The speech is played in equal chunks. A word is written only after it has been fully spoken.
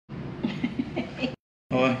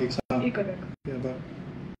Oh, exam. Iko dok. Yeah, ba.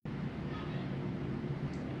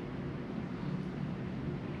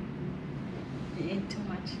 You ate too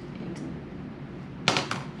much.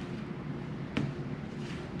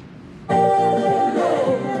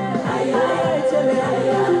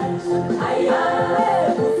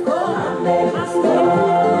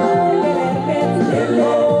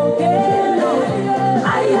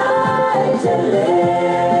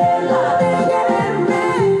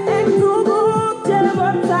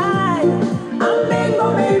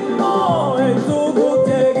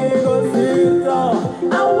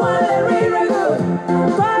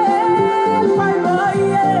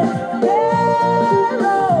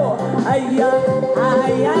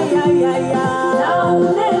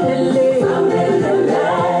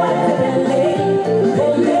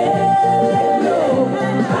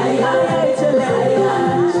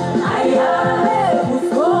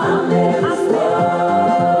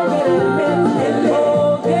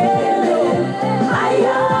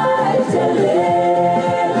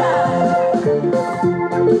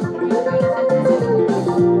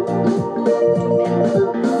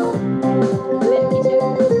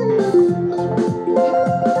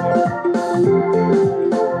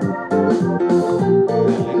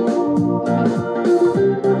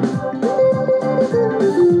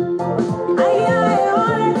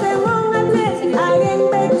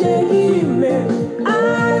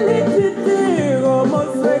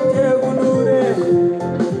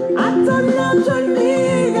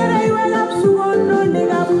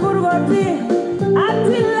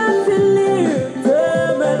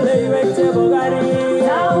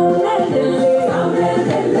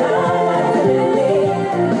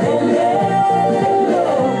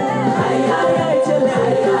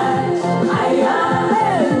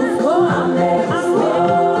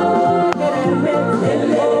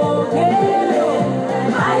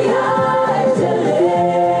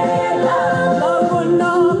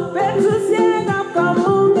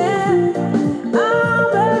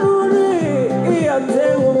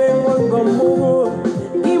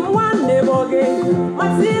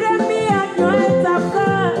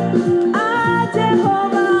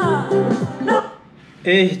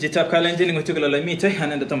 Jita kalenjini ngutugala la mite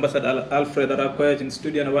hanenda tambasada Alfred Arakoya in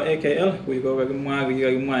studio na AKL we go ga mwa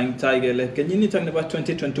taigele kenyini tang na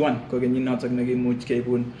 2021 ko kenyini na tang nagi much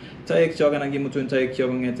kebun taik choga nagi mutun taik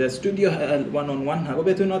choga ngete studio one on one ha go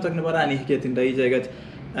betu na tang na barani ketinda ijagat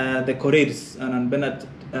the Korirs anan Bernard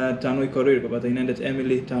Tanui Korir ko bata inendet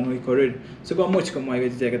Emily Tanui Korir so ko much ko mai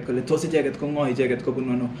jagat ko le tosi jagat ko ngoi jagat ko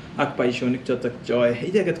bunno ak paishonik chotak joy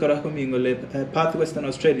jagat ko ra ko mingole Perth Western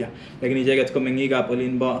Australia lakini jagat ko mengiga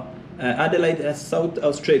polin ba Adelaide South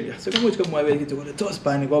Australia so ko much ko mai ko to tos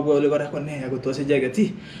pani ko go le ko ra ko ne ko tosi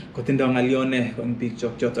jagati ko tindo ngalione ko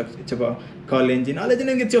picture chotak chaba kalenjin ale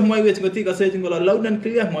jinen get yo mai ko ti ka se jingola loud and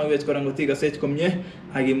clear mai ko rango ti ka se ko mye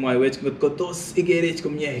agi mai ko tos igerech ko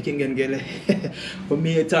mye kingen gele ko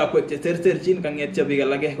mi ta ko ter chin kan nget chabi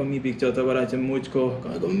galage ko mi picture to bara chemuch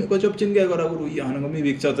ko chop chin ge gora uru ya ko mi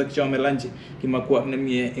picture to chome lanchi ki makwa na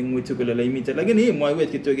mi engutu ko la imite lakini mai wet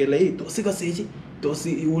kito gele to si ka seji to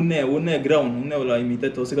si une ground une la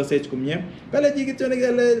imite to si ka seji ko mye kala ji kito ne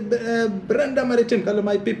gele Brenda Maritim kala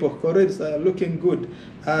my people Korir looking good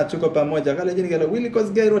tuko pamoja kala jini gele Willy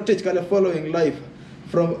Kosgei rotate kala following live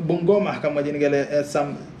from Bungoma kama jini gele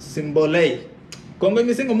some Simbolei Kongo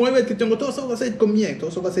misingo moyo kitongo toso ka sage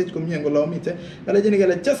komye ngola omite kala jini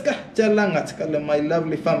gele Chaska Chalangat kala my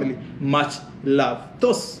lovely family much love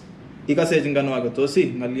tos ika sage ngano ago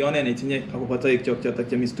tosi ngalione ne tinye akupata ikchok chata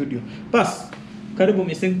kemi studio pas karibu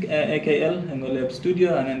mising AKL ngole studio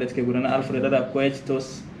anendet ke gurana Alfred ada kwech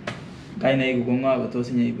tos kaina igugonga ago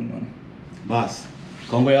tosi nye igunono bas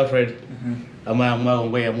Kongo Alfred ama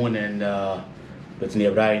ngwe yamune and It's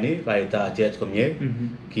near Brian, right? Church come here.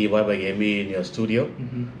 Ki baba game in your studio.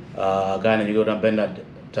 Gana you go down Bernard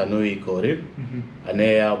Tanui Korir.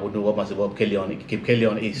 Ane budu wa masibob keep Kelly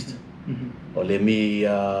on East. Ole mi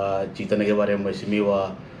chita nage bare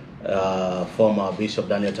mheshimiwa former Bishop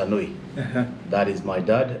Daniel Tanui. That is my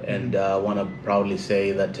dad, and I want to proudly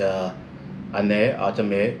say that ane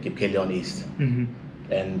atame keep Kelly on East.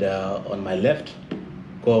 And on my left,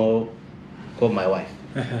 go my wife.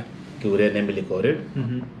 Kure Emily Korir,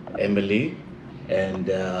 Emily, and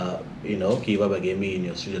Kiwa gave me in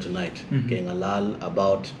your studio tonight. Getting a lal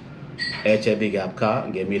about HIV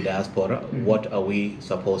Gapka, gave me diaspora. What are we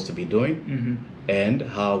supposed to be doing, and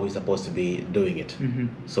how are we supposed to be doing it?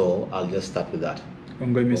 So I'll just start with that.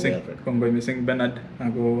 Kongo missing Bernard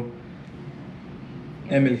ago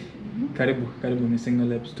Emily. Karibu missing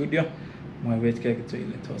lab studio. My wait kaya to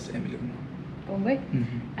ile tos Emily.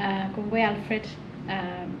 Kongo Alfred.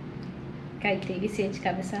 kaitegi stage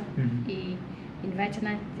kabisa. He invited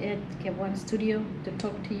us at one studio to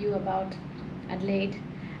talk to you about Adelaide.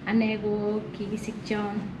 Anego kigisik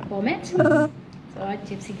John Bomet. So I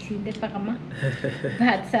just 16 pakama.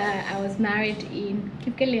 But I was married in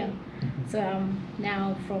Kipkelion. So I'm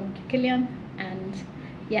now from Kipkelion, and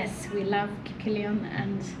yes, we love Kipkelion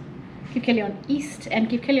and Kipkelion East and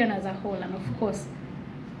Kipkelion as a whole, and of course,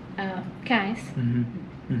 guys.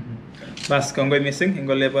 Bas kongoi missing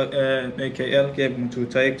ingo leba AKL ke mtu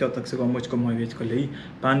taek chotak se gomoch ko moy wech ko lei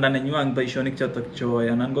panda ne nyuang baishonik chotak choy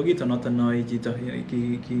anan go gito not no jito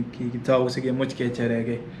ki taw se ge moch ke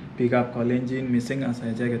cherege pick up call engine missing as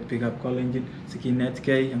a jacket pick up call engine skinet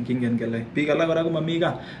ke ang kingen gele pick ala gora ko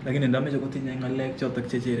mamiga lakini ndame jo tinya ngalek chotak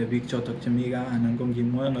chere big chotak chemiga anan go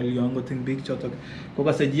ngimo ngalyo go ting big chotak ko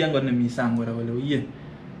ka se jiango ne misango ra wala ye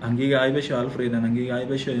angiga aibe sho Alfred angiga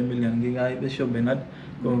aibe sho Emily angiga aibe sho Bernard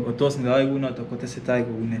ko tos ngai uno to ko tesetai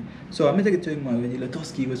ko une so amete ke choy mo le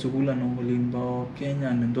tos ki besugula no limbo Kenya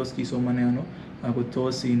and tos ki so mane ano ako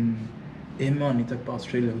tos in emon itak pa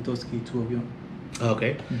Australia tos ki tu obyo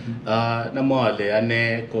okay na mo le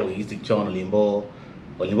ane ko isik chon limbo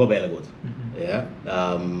Belagot yeah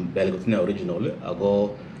Belagot ne original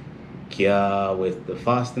ago kia with the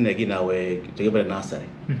first thing again awe to nursery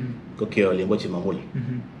ko kia limbo chimamul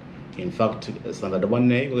in fact standard 1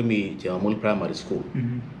 ne go mi chimamul primary school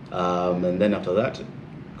and then after that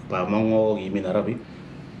pa mongo yimi Nairobi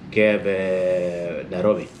keve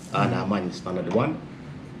Nairobi ana man standard 1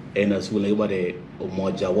 in a school ibade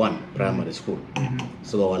umoja 1 primary school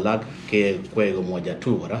so walag ke kwego moja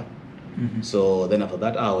 2 wara so then after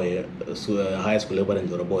that our high school ibade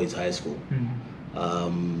Njoro Boys High School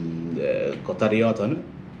Kotarioton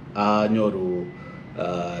nyoru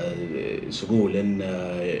school in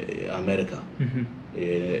America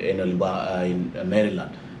in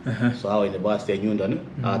Maryland so our university Nyundon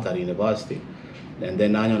Arthur University and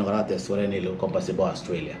then I know that is where any compatible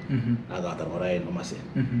Australia agata morai no mase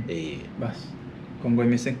bas kongo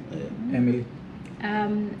missing Emily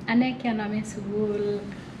ane kiana me school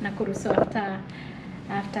Nakuru so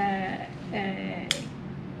after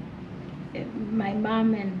my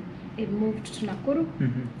mom and it moved to Nakuru.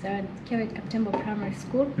 So I came at Kaptembo Primary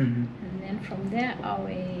School, and then from there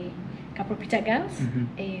I Kapropita Girls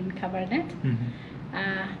in Cabernet.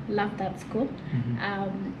 Loved that school.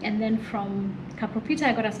 And then from Kapropita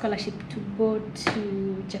I got a scholarship to go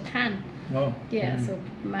to Japan. Wow. Yeah, so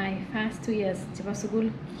my first 2 years Chibasugul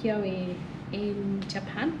here in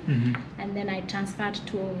Japan, and then I transferred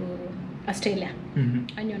to Australia,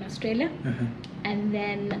 Onion Australia, and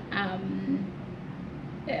then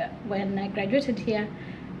when I graduated here,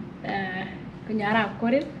 Kunyara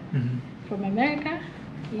Korir from America,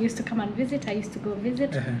 he used to come and visit. I used to go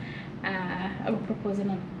visit. I was proposing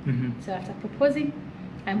on. So after proposing,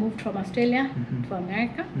 I moved from Australia to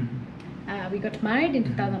America. We got married in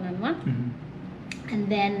 2001. And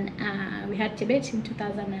then we had Tibet in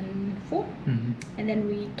 2004, and then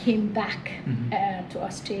we came back to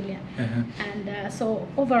Australia. And so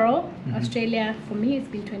overall, Australia for me it's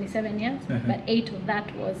been 27 years, but 8 of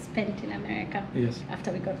that was spent in America. Yes.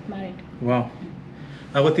 After we got married. Wow.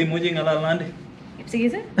 Ako timuji ngalalande.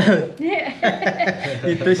 Ipsigize?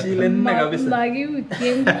 Ito shilen na kabisa. Magi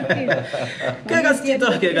utiengu. Kegas chito.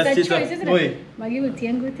 Oi. Magi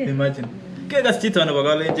utiengu. Imagine. Kegas chito na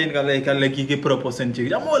bagala engine kale kiki propose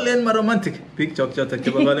nchi. Amo len ma romantic picture chota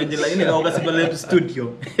ke bagala engine la ini ka kasi bale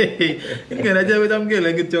studio. Ini kana jabe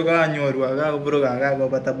tamgele ngityo ka anyoru aga bro aga go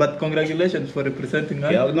but congratulations for representing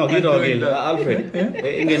us. Yeah, no, he dogil Alfred.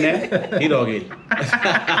 Ingene he dogil.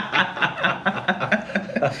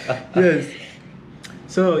 Yes.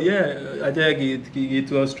 So yeah, aja gi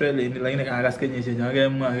to Australia ni lain ka agas kenya je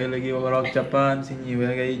jaga mo aga lagi rock Japan sinyi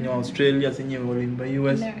waga inyo Australia sinyi olimba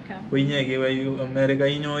US winya ge wa America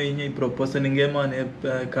inyo propose ninge man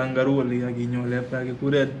kangaroo li agi inyo le pa ge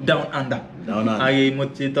kure down under agi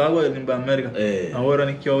mochi to ago limba America ahora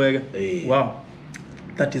ni kyo waga wow.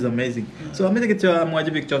 That is amazing. So I'm going to get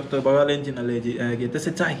mwaji picture to bagala engine aleji get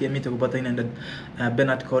tese tai ke mito kupata inenda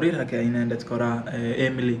Bernard Korir hake inenda skora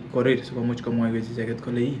Emily Korir so much kama wewe jacket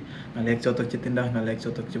kole hii na lek chotok chitinda na lek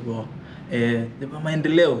chotok chibo deba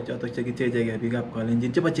maendeleo chotok chekite jege big up kwa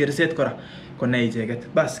engine chiba reset kora kona hii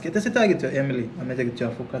jacket bas ke tese tai get Emily ameje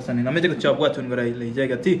get focus ani ameje get watu ngora ile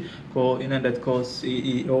jacket ko inenda ko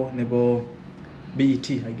CEO nebo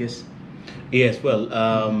BET I guess. Yes, well,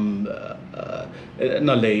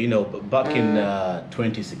 you know, back in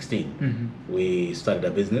 2016, we started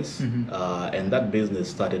a business, and that business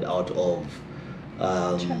started out of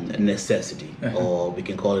necessity, or we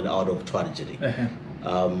can call it out of tragedy.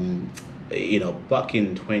 You know, back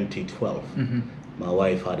in 2012, my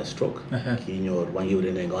wife had a stroke. Kinyor one year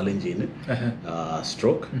in engine,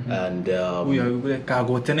 stroke, and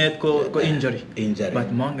injury.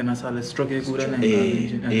 But monga nasale stroke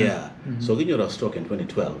yeah. So kinyor a stroke in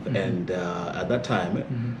 2012, and at that time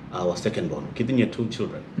I was second born. Kidding 2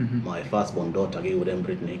 children. My first born daughter,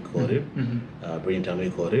 Brittany Korir,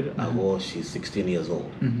 Brittany Korir. She's 16 years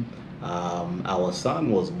old. Our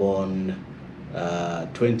son was born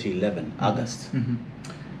 2011 August,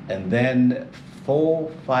 and then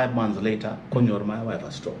 4-5 months later, Konyor, my wife, had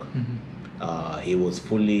a stroke. He was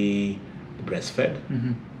fully breastfed,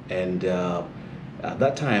 and at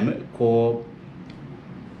that time,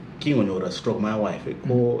 King Onyor stroke, my wife,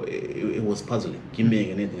 it was puzzling. Kim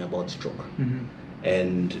being anything about stroke,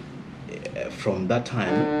 and from that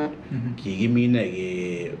time, he gave me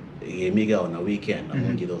on a weekend.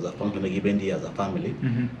 There was a function as a family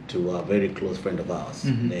to a very close friend of ours.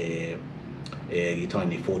 He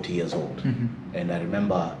turned 40 years old, and I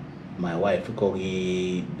remember my wife called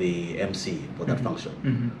the MC for that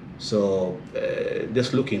function. So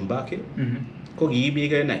just looking back,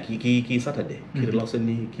 Saturday,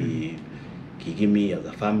 he gave me as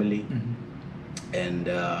a family, and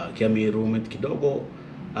gave me a room at Kidogo.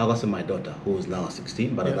 I was my daughter, who is now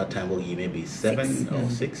 16, but at that time, he maybe 7 or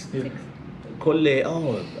 6. Kolle,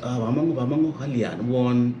 Bamango Halian,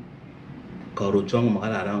 one Karuchong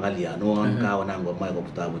Maharang Halian, one Kawanango, my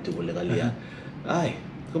Gopta, with Galian. Aye,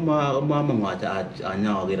 come on, Mamma, I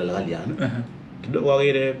now get a Galian.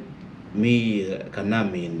 Kidogo, me,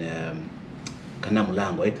 Kanamin, Kanam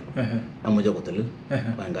language, Amojotel,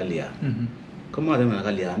 Bangalia. Come on,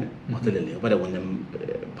 Galian, but when them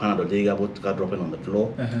Panado they got dropping on the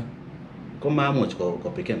floor. Come on, much go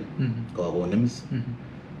picking, go names.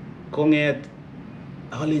 Conget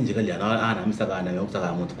Holin Galian, I'm Sagan and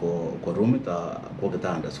Oxagamut go roomita,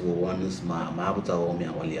 Cogatandas, who wants Mabuta or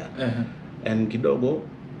Miawalia. And Kidogo,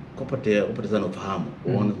 Copate, Operation of Ham,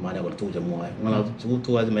 one money or 2 more. One of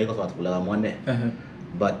 2 as make us one day.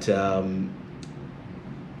 But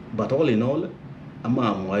all in all, a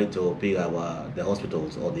mom went to pick the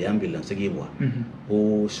hospitals or the ambulance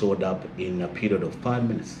who showed up in a period of 5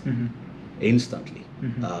 minutes, instantly.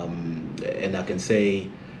 And I can say,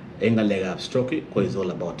 Engalega stroke is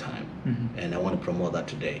all about time, and I want to promote that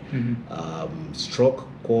today. Stroke,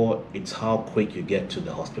 it's how quick you get to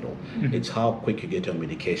the hospital. It's how quick you get your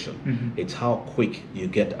medication. It's how quick you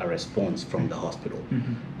get a response from the hospital.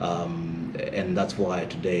 And that's why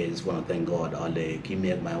today I just want to thank God, Ale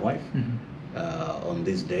Kimi, my wife, on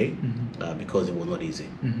this day, because it was not easy.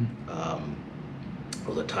 It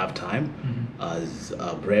was a tough time. As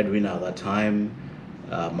a breadwinner at that time,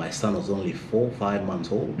 my son was only 4-5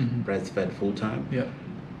 months old, breastfed full time.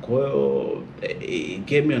 It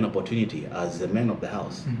gave me an opportunity as the man of the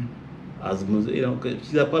house. As you know,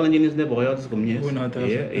 she's a Palangini's neighbor.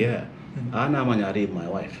 Yeah. And I'm going to read my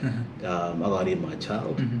wife. I got to read my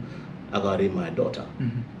child. I got to read my daughter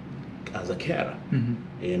as a carer.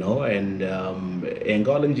 You know, and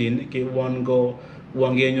Golangin gave one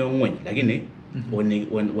young win. Like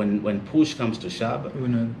when push comes to shove,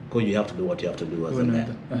 you have to do what you have to do as a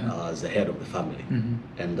man, as the head of the family,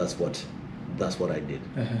 and that's what I did.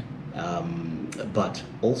 But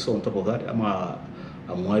also on top of that, I'm a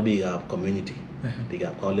big community, big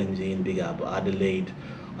up Collingin, big up Adelaide,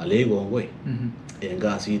 a Lego way, and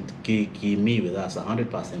guys, keep me with us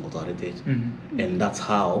 100% authority, and that's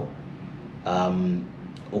how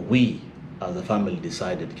we as a family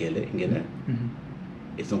decided,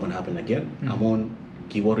 it's not going to happen again. I'm on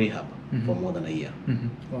Kiwo rehab for more than a year.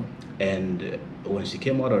 Wow. And when she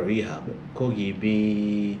came out of rehab, Kogi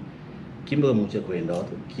be Kimbo Mucha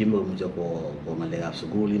Kwendot, Kimbo Mucha ko Malega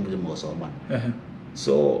Suguli Muja.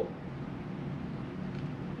 So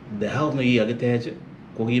the house no year get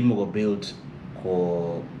Kogi Mogo built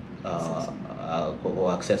ko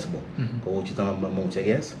accessible. Ko Chitama Mucha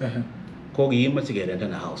guess. Kogi much get into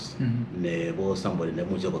the house. Ne was somebody ne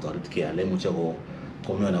Mucha got out care, Le Mucha go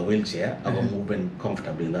come in a wheelchair, I was moving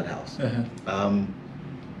comfortably in that house.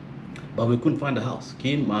 But we couldn't find a house.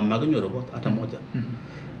 Kim Maganyo robot at a moja.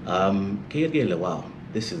 Wow,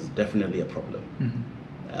 this is definitely a problem.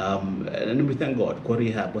 And we thank God,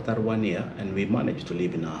 Korir had but 1 year, and we managed to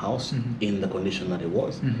live in our house in the condition that it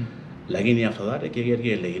was. Like after that,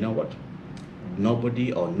 you know what?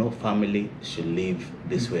 Nobody or no family should live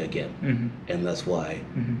this way again. And that's why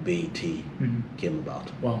BET came about.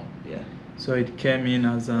 Wow. Yeah. So it came in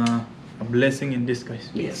as a blessing in disguise.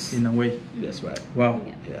 Yes. In a way. That's right. Wow.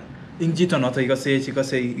 Yeah. Injito nota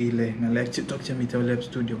ikase ile ngalek chitok chemi to lab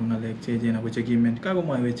studio ngalek cheje na kuche gimen kago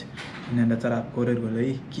mwa wech nenda tarap Korir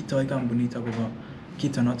gole kito ikambuni ta go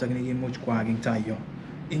kito nota kini much kwa ging tayo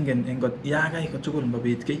ingen engot yakai ko tugul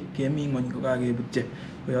mbabit ki kemi ngony ko kakebutye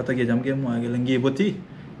ko yoto kecham kemwoe kele ngebuti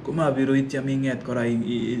komabiru itya minget kora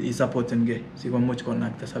I supporten ge sikomuch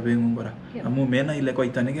konakta sabengung kora amu mena ile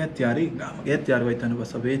koita ne ketiari ketiar koita nebo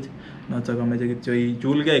sabet noto komeche kityo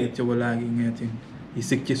ichulgei kityo kole akinget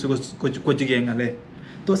isikchi sikochige ng'alek.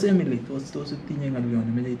 Tos Emily, tos tinye ng'alyon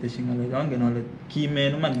nemeche iteshi ng'alek angen ale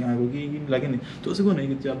kimen man ngako ki lakini tos ikone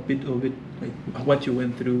kityo a bit of it like what you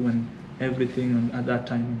went through and everything at that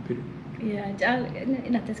time and period. Yeah,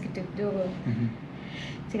 inates kitu kidogo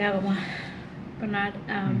chikakomwa Bernard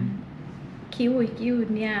kiu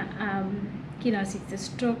nia kinasich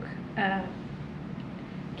stroke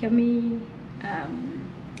kiami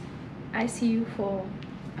ICU for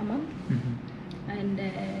a month and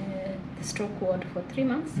the stroke ward for 3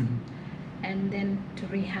 months and then to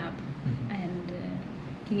rehab and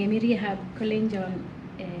kingemi rehab kolenjon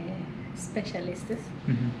specialists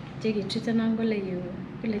jegi treatanangole you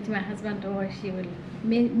village my husband or she will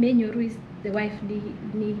menyoru is the wife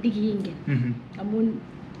ni digiinge amun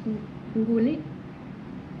nguni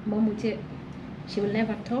mamuche she will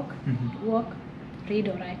never talk walk read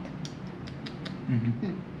or write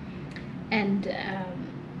and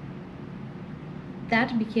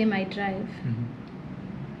that became my drive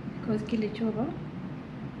because kilichoba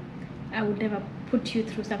I would never put you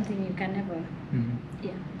through something you can never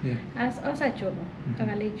yeah as also choba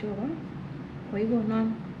kagale choba koigo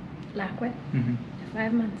non lakwe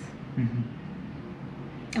 5 months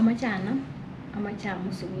amachana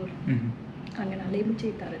amachamu sugul angana lebu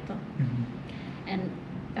chitareto and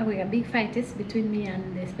a big fight is between me and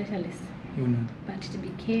the specialist but it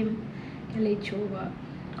became kale choba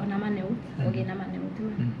konama neut ogenama neut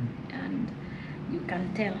and you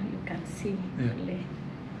can tell you can see le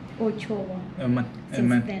ochoba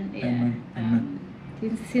since then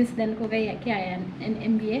since then kogaya kaya an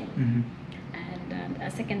MBA and a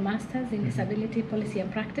second master's in disability policy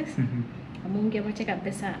and practice amunge mache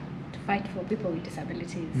kabisa to fight for people with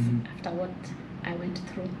disabilities after what I went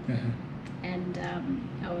through and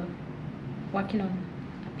I was working on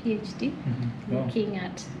a PhD looking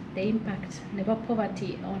at the impact of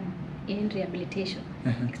poverty in rehabilitation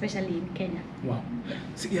especially in Kenya. Wow.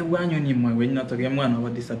 Sige wanyo ni mwe nato ke mwana wa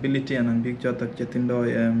disability and big chota chetindo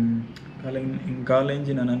in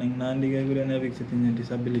college na nandi ke gure na big chetinya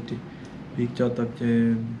disability big chota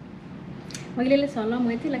che magilele solo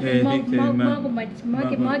mweti lakini mage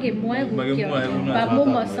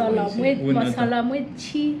babu solo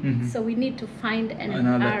mweti so we need to find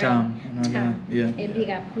another term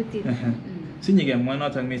bigger put it sinyige mwana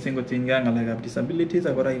tang missing ko tinga ngalek disabilities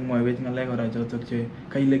agora imwe wet ngalek ora jotok che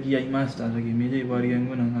kaile kiyai master age meje ibori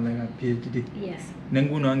nguno ngalek PhD yes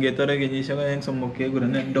nenguno angetore kenyisho ka eng somok ke gura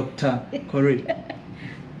ne Dr. Korir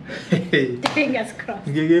fingers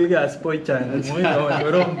crossed gigil gas poicha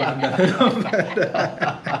moyo romba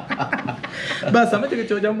bas amete ke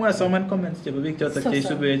choja mwa soman comments che big chota che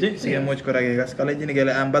subeje sige moch korage gas kala jini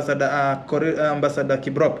gele ambassador Korir ambassador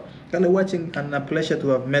Kibrop kala watching and a pleasure to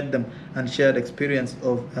have met them and shared experience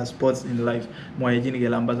of sports in life mwa jini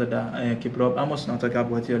gele ambassador Kibrop amos nataka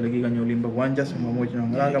abwati ole giga nyolimba wanja somo moch na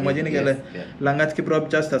nganga mwa jini gele langat Kibrop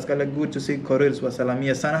justice kala good to see Korir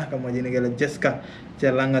wasalamia sana kama jini gele Jessica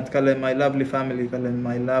che langat kala my lovely family kala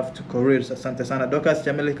my love to Korir asante sana Dokas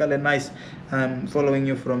Jamili kala nice following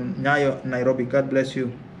you from Nyayo Nairobi. God bless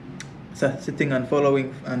you. Sitting and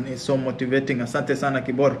following and is so motivating. Asante sana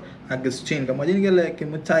Kibor Agustin. Kama jini gele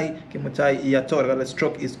kimutai iator gale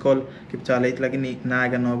stroke is called kipchalait lakini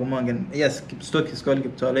naga no gumangen. Yes, stroke is called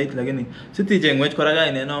kipchalait lakini siti jengwech koraga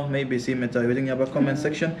ine no maybe see metai within your comment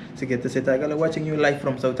section. Sigete sita gale watching you live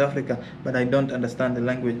from South Africa but I don't understand the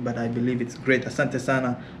language but I believe it's great. Asante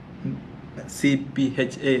sana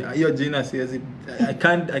CPHA. Your genus is I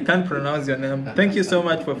can't pronounce your name. Thank you so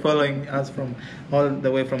much for following us from all the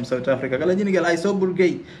way from South Africa. I saw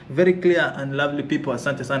Burgay, very clear and lovely people.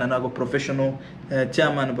 Asante sana nago professional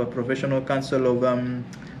chairman of a professional council of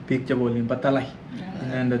picture bowling batalai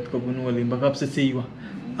and that kobunu bowling bakapse siwa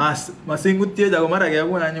as masingutie jago mara ya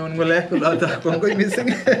kuna nyon ngole kulata kongo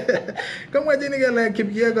missing kama jini gala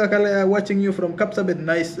kipkiega kala watching you from Kapsabet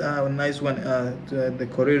nice one to the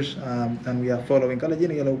Korir and we are following kala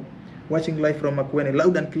jini gala watching live from Makueni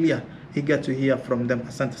loud and clear eager to hear from them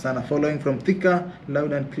asante sana following from Thika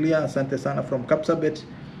loud and clear asante sana from Kapsabet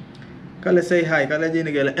kale say hi kala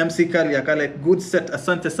jini gala MC Kalia kala good set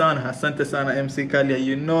asante sana MC Kalia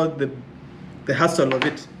you know the hustle of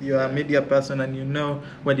it. You are a media person and you know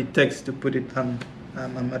what it takes to put it. I'm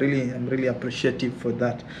really appreciative for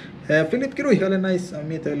that. Philip Kirui, kale nice.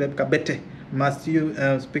 Meet kabete. Must you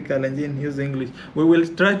speak Kalenjin? Use English. We will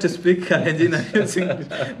try to speak Kalenjin and use English.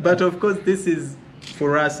 But of course, this is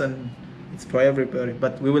for us and it's for everybody.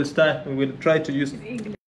 But we will try to use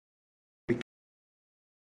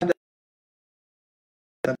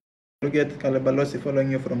Ruget Kale Balosi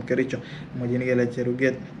following you from Kericho. Mojini gele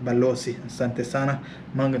Ruget Balosi. Asante sana.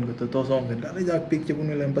 Mangan ko to song kan. Kale jak picture pun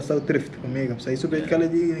nila pasau thrift kumega. Sa isubet kale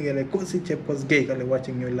ji gele kosi chep kos gay kale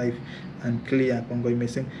watching you live and clear kongoy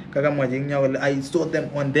missing. Kaga mojing nya wala I saw them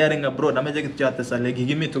on Daring Abroad. Ame jek chat sa legi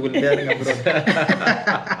gimi to Daring Abroad.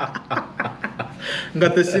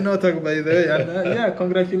 Got the Sino talk by the way. And, yeah,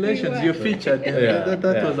 congratulations. You featured.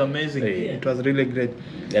 That was amazing. It was really great.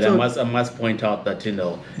 And so, I must point out that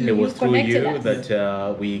it was through you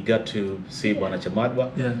that we got to see Bwana Chamadwa,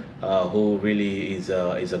 who really is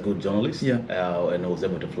a good journalist, and was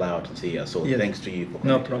able to fly out and see us. So thanks to you for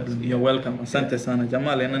no problem. You're welcome. Asante sana.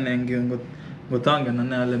 Jamal ena nengi gotanga na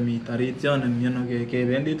nale mi tarityon myono ke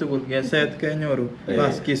bendi to ke set ke nyoru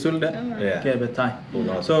bas kisulda ke betai.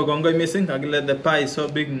 So gongoy missing agile the pie so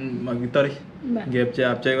big magitari gap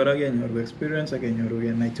chap che gora ke nyoru experience ke nyoru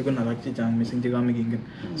ke na chukun na lakchi chang missing jiga mi gingen.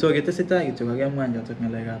 So gete sita ke chuka ke mwan jatok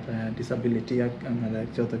ngalega disability ak ngalega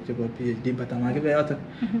chotok chebo PhD batama ke beata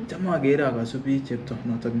chama gera ga subi chepto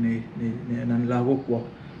notok ne nan lago ko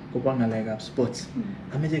kwa ngalega sports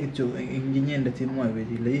ameje kicho nginyenda timu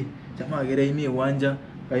weji lei chama gere imi uwanja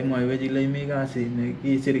kai mwa weji lei mi gasi ne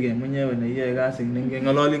kisirge mwenyewe na yeye gasi nenge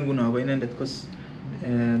ngaloli nguna kwa inendet kos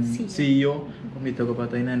CEO komito ko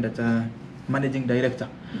pata inendet managing director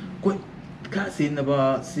kwa kasi na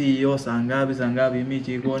ba CEO sangabi mi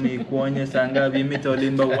chikoni kuonye sangabi mi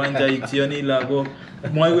tolimba uwanja ichioni lago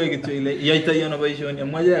mwawe kicho ile yaita yona ba ishoni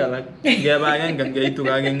mwaje ala geba genga ngeitu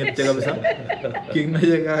ga genga tega bisa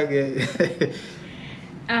kingnaje ga ge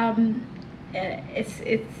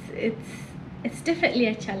it's definitely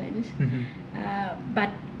a challenge, but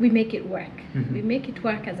we make it work. We make it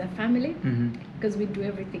work as a family because we do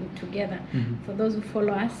everything together. For those who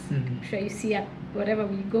follow us, I'm sure you see wherever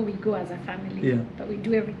we go as a family. But we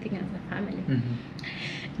do everything as a family.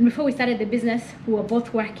 And before we started the business, we were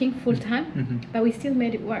both working full time, but we still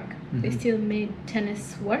made it work. We still made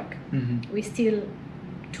tennis work. We still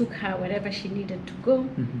took her wherever she needed to go,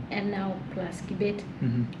 and now plus Kibet,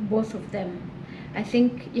 both of them. I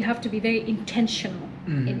think you have to be very intentional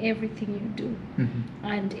in everything you do.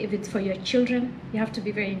 And if it's for your children, you have to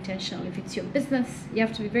be very intentional. If it's your business, you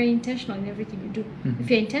have to be very intentional in everything you do. If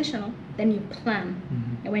you're intentional, then you plan.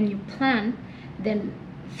 And when you plan, then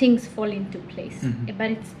things fall into place.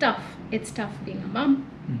 But it's tough. It's tough being a mom,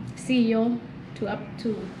 CEO to up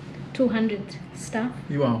to 200 staff.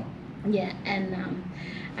 Wow. Yeah, and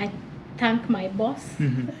I thank my boss.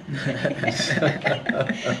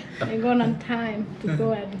 I go on time to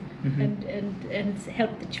go and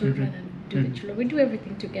help the children and do the children. We do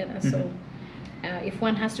everything together. So if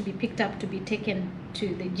one has to be picked up to be taken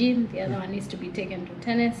to the gym, the other one needs to be taken to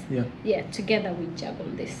tennis. Yeah, together we juggle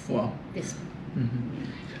this. Wow. This.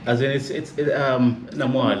 As in,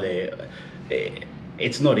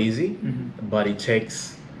 it's not easy, but it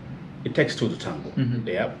takes two to tango.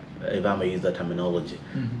 Yeah. If I may use that terminology.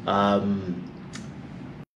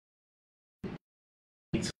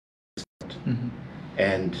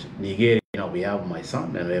 And Nigeria, we have my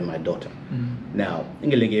son and we have my daughter. Now,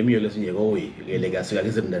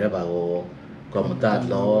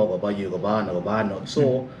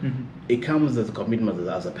 so it comes as a commitment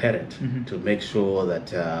as a parent to make sure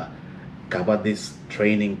that cover these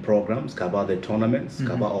training programs, cover the tournaments,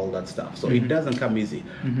 cover all that stuff. So it doesn't come easy.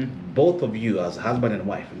 Both of you as husband and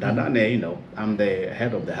wife, I'm the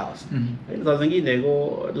head of the house.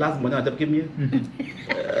 Last month I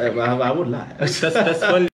would lie. That's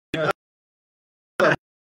funny.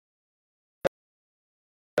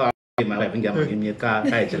 My wife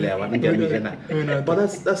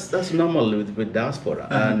but that's normal with diaspora.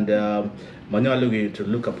 And when you're looking to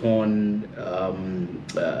look upon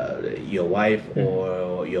your wife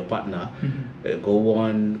or your partner, go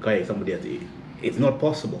on, somebody else, it's not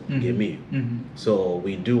possible. Give me. So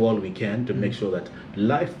we do all we can to make sure that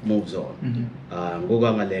life moves on.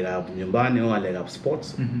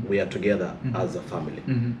 Sports, we are together as a family.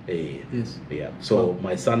 Yes. Yeah. So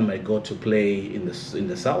my son might go to play in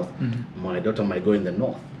the south. My daughter might go in the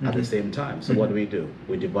north at the same time. So what do?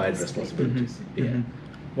 We divide responsibilities. Yeah.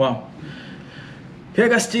 Wow.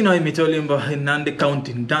 Kegastino imitolimba in Nandi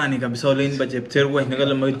County ndani kabisa olimba chepterwe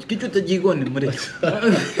ngala ma kichuta jigoni mure.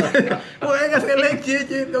 Oega skale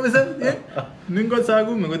chichi kabisa ningo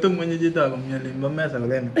sagu megoto mwenye jita kumyalimba mesa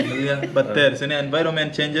kalena. But there's an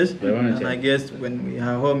environment changes and I guess when we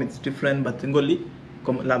are home it's different but ngoli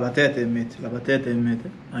labatete mate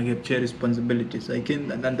I get share responsibilities. I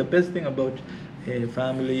can and the best thing about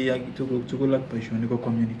family tugul ak boisionik ko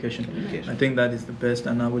communication. I think that is the best,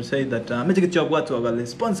 and I will say that meche kityo abwat wale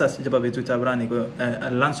sponsors chebo betutab rani ko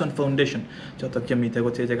Lanson Foundation chotok chemite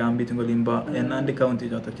koteche kambit eng olimbo Nandi County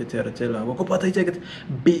chotok cheterete lagok koboto icheket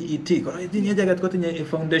BET kora itinye icheket kotinye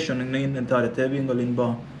foundation netorete biik eng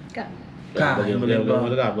olimbo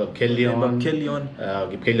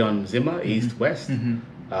Kellion Zima, East West,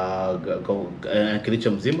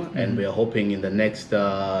 Kericho Zima, and we are hoping in the next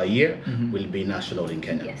year will be national in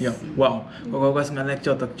Kenya. Yes. Yeah. Wow. Kokas ngalek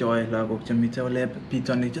chotok joy lagok chemite ole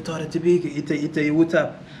pitoni chetoreti biik ite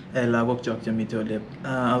iutab lagok chok chemite ole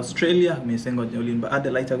Australia mising olimbo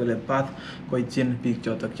Adelaide ak ole Perth koityin biik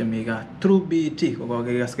chotok chemi gaa through BET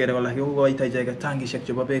kokokekas kere kole kokoita icheket tangishek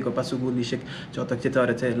chebo beek koba sukulishek chotok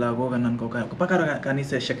chetorete lagok anan koba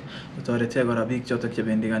kaniseshek kotorete kora biik chotok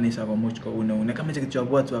chebendi kanisa komuch kou neunek kameche kityo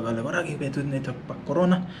abwatwa kole kora betut nitok bo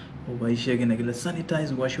corona koboisie kit nekile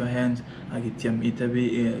sanitize, wash your hands ak ityem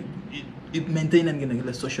itebi maintain and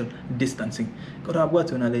kile social distancing. Kora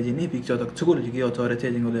abwatun alejini biik chotok tugul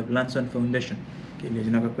chekiotoretech eng ole Lanson Foundation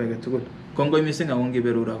kelejin akakweke tugul kongoi mising ako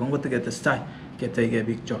ngiberura kongotiketestai keteige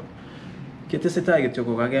biik chok ketesetai kityo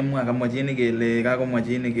kokakemwa kamwachini kele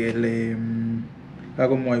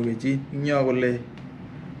kakomwoiwechi inyo kole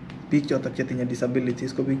biik chotok chetinye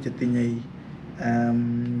disabilities ko biik chetinye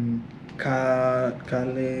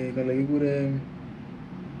kale kikure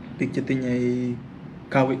biik chetinye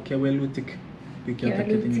kewelutik biik chotok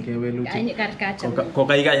chetinye kewelutik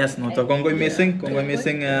kokaikayas notok kongoi mising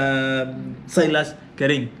Silas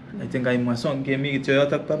Kering I think kaimwa song kemi kityo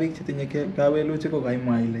yotok pa biik chetinye kewelutik ko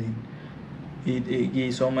kaimwa ile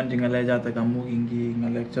kisomanchi ngalechotok amu kingi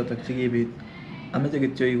ngalek chotok chekibit ameche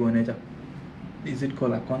kityo ikonech is it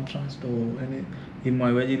called a contrast or any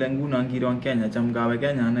imwoiwechi ile nguno ngiro Kenya cham kawe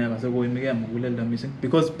Kenya ane akase koimigei muguleldo missing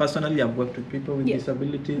because personally I've worked with people with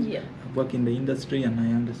disabilities. I've worked in the industry and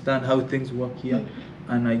I understand how things work here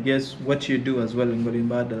and I guess what you do as well in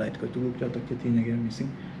Golimba Adelaide ko tuguk chotok chetinyegei missing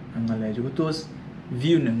ang ngalechu ko tos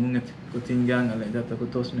view nengunget kotinygei ak ngalechotok ko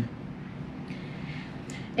tos ne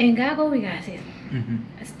Engago we got it.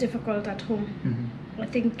 It's difficult at home. I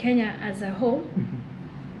think Kenya as a whole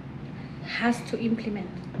has to implement.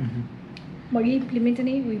 We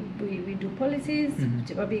do policies,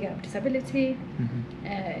 big disability,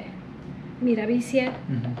 Mirabisia,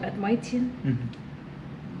 at Maitin,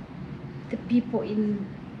 the people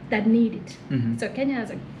that need it. So Kenya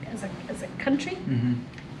as a country,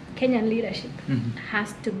 Kenyan leadership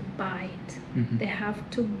has to buy it. They have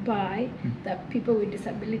to buy that people with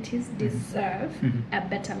disabilities deserve a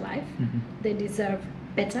better life. They deserve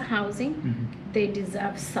better housing. They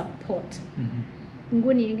deserve support.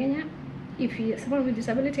 Nguni in Kenya, if you someone with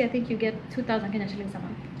disability, I think you get 2,000 Kenya shillings a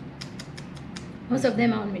month. Most of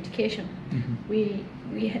them are on medication. We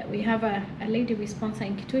have a lady we sponsor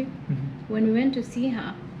in Kitui. When we went to see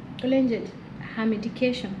her, her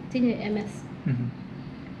medication, MS.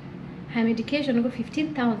 Her medication got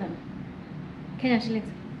 15,000 Kenya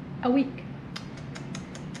shillings a week.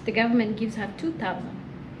 The government gives her 2,000.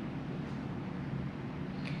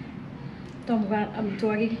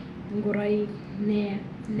 Amtuagi ngurai ne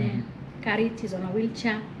Karit is on a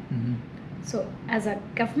wheelchair. So as a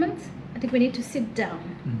government, I think we need to sit down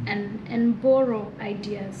and borrow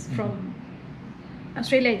ideas from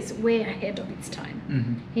Australia is way ahead of its time.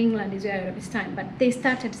 England is way ahead of its time, but they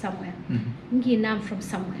started somewhere. Nginam from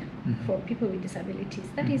somewhere for people with disabilities.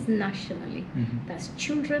 That is nationally. That's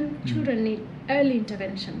children. Children need early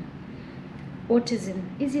intervention. Autism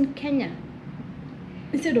is in Kenya.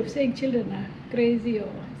 Instead of saying children are crazy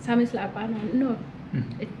or some is like, no.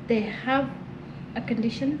 They have a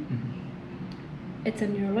condition. It's a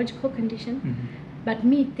neurological condition. But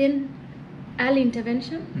then early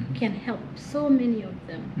intervention can help so many of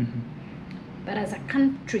them. But as a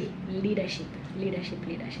country, leadership.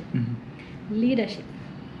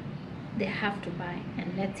 They have to buy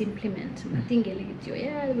and let's implement. Nothing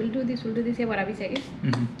we'll do this, yeah, what I say.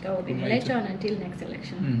 There will be an election until next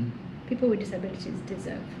election. People with disabilities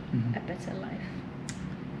deserve a better life.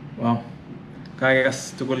 Wow.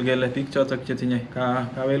 Kakekas tugul kele biik chotok chetinye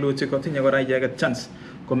kawelutik kotinye kora icheket chance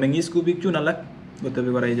komeng'is ku biik chun alak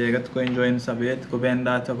kotebi kora icheket koenjoyen sabet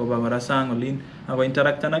kobendat akoba kora sang olin ako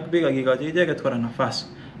interactan ak biik akikochi icheket kora nafas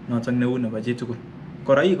notok neu nebo chitugul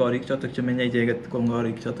kora korik chotok chemenye icheket ko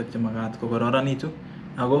korik chotok chemakat kokororonitu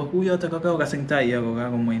ako kou yotok kakokas eng tai ako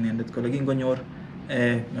kakomwa inendet kole kingonyor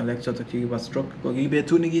ngalek chotok chekibo stroke ko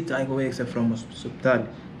kibetut nekitai kowekse from hospitali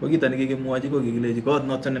ko kito nekikimwochi ko kikilechi kot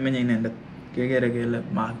notok nemenye inendet kekere kele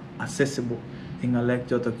ma accessible ing ngalek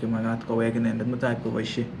chotok chemakat kowek inendet mutai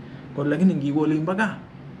koboisie ko lakini ngiwe olin mpaka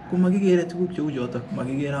ko makikere tuguk cheu chotok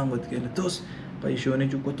makikere angot kele tos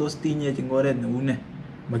boisionik chu ko tos tinyech eng oret neu ne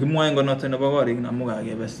makimwoe eng konoto nebo korik amu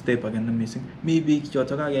kakebe step age ne missing mi biik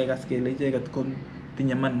choto kakekas kele icheket ko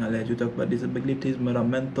tinye man ng'alechutok bo disabilities mara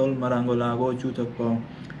mental mara ngo lagochutok bo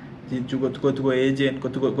chu kotukoechen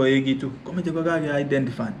kotukoekitu komeche ko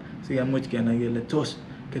kake-identify sikemuch kenai kele tos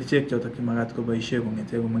kerichek chotok chemakat koboisie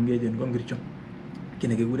kong'ete komengechen ko ngircho kiy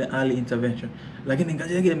nekikure early intervention lakini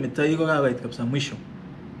ngache kemetoi ko kakoit kabisa mwisho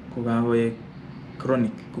ko kakoek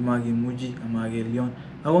chronic komakimuchi amakelion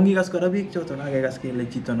ako ngikas kora biik chotok kakekas kele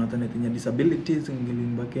chito noto netinye disabilities eng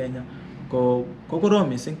olimbo Kenya ko korom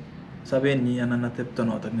missing sabenyi anan atepto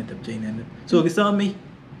notok netepche inendet so kisomei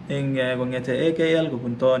eng kong'ete AKL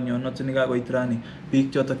kobun tonyo noto nikakoit rani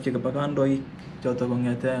biik chotok chekobo kandoik chotok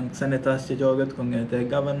kong'ete senators chechoket kong'ete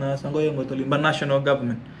governors angoi angot olimbo national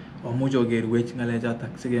government omuch okerwech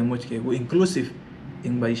ng'alechotok sikemuch keku inclusive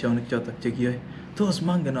eng boisionik chotok chekiyoe tos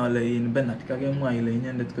mangen ale in Bernard kakemwa ile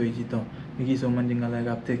inyendet ko chito nekisomanchi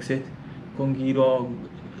ng'alekab tekset ko ngiro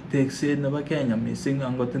tekset nebo Kenya missing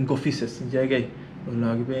angot eng offices ichegei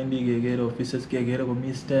ole kibendi kekere offices kekere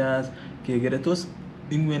komi stairs kekere tos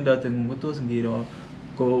ing wendote ng'ung ko tos ngiro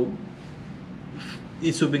ko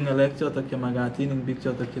isubi ng'alek chotok chemakatin eng biik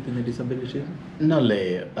chotok chetinye disabilities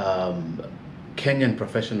Nale, Kenyan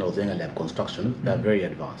professionals in lab construction, they're very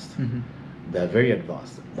advanced. They're very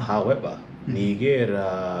advanced. However, Niger,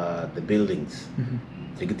 the buildings,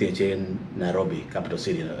 in Nairobi, capital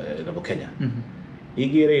city of Kenya,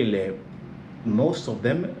 Igere, most of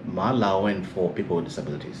them are allowing for people with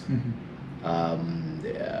disabilities.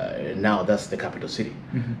 Now that's the capital city.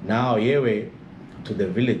 Now, here to the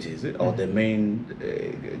villages or the main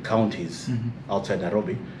counties outside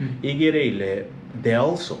Nairobi, Igere, they're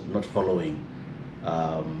also not following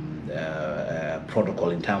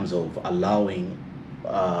protocol in terms of allowing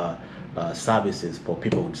services for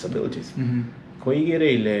people with disabilities.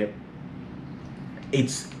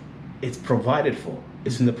 It's provided for.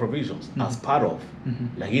 It's in the provisions as part of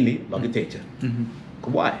architecture.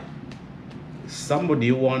 Why?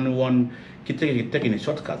 Somebody one taking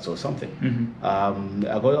shortcuts or something.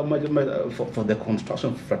 For the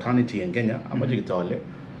construction fraternity in Kenya,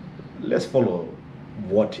 let's follow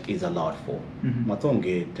what is allowed for.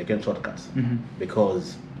 Matonge taking shortcuts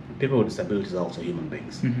because people with disabilities are also human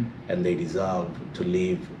beings and they deserve to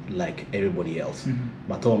live like everybody else.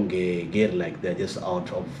 Matonge get like they're just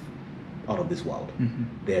out of this world.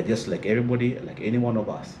 They're just like everybody, like any one of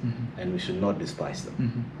us, and we should not despise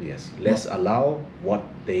them. Yes, let's allow what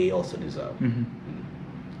they also deserve.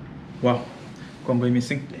 Wow, combo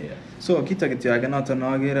missing. Yeah. So kita kitiaga noto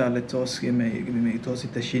nagere ale tos tos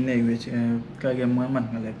itashine which kage man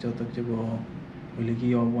ngalek chotok chebo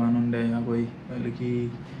olikiyobwanonde akoi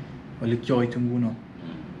olikyoit nguno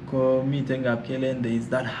ko miten ngap kelen there is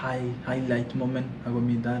that highlight moment ako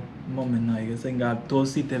mi that moment na ikese ngap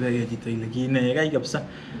tos itebege chito ile kine kai kabisa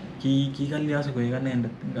ki kalya so koek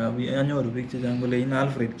anendet ngap anyoru biik chechang kole in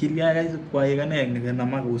Alfred kilya kai koek ane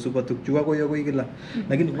ngenamak usubo tukchu akoi kila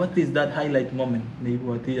lakini what is that highlight moment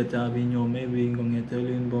neibwoti atabi nyo maybe ngongete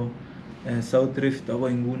olimbo South Rift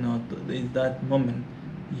akoi nguno is that moment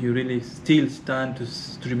you really still stand to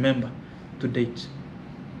remember to date?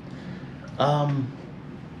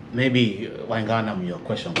 Maybe Wanganam, your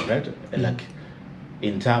question, correct? Like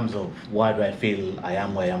in terms of why do I feel I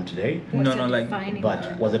am where I am today?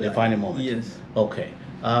 But was a defining moment? Yes. Okay.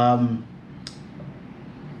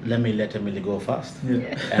 Let Emily go first,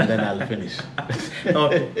 and then I'll finish.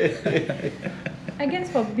 Okay. I guess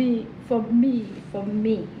for me,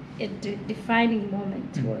 a defining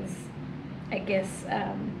moment was, I guess,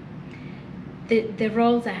 the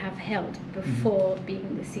roles I have held before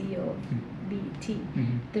being the CEO of BET,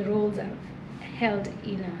 the roles I've held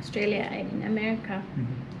in Australia and in America.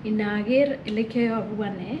 In Nagir, Lekeo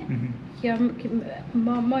Wane,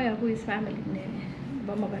 Moya, who is family,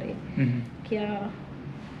 Bomabare, Kia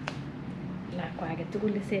La Quaga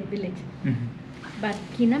to say village. But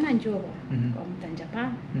Kinamanjobo, from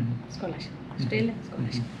Japan, scholarship, Australia,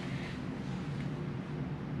 scholarship.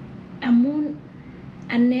 Amun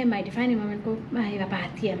and my defining moment go my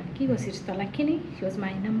Babatian. He was lakini, she was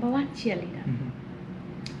my number one cheerleader.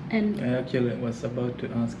 And I actually was about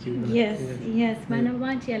to ask you that. Yes, my number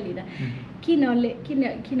one cheerleader. Kino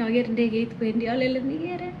get ndegeit kwendi olele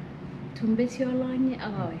nigere tumbesi olonye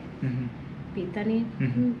awe. Pitani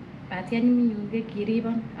Batian minyunge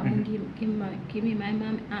kiribon amun kimi my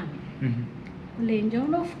mom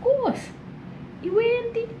Lenjon, of course. You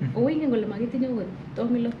went owing and Golamagitin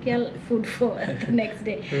Tommy local food for the next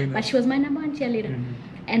day. But she was my number one cheerleader.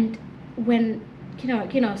 And when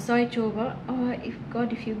saw it over,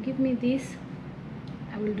 if you give me this,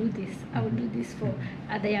 I will do this. I will do this for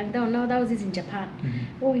the young down. Now that was this in Japan.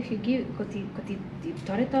 Oh, if you give koti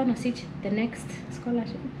Toreto no sich the next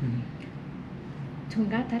scholarship.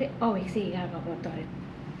 Tungatare always say Tore.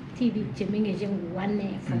 TV Jemenge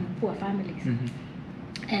one from poor families.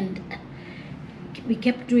 And we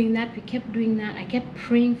kept doing that. I kept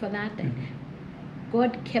praying for that. And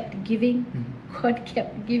God kept giving. God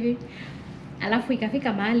kept giving. Alafu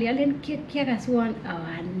ikafika mahali alen kia suan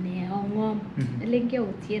awane ongom lenge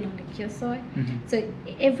utieno lekio soy. So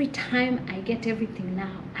every time I get everything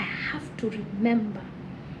now, I have to remember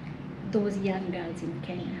those young girls in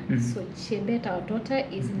Kenya. So Chebet, our daughter,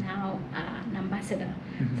 is now an ambassador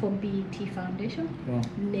for BET Foundation.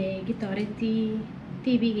 Ne gitoreti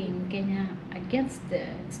TV in Kenya against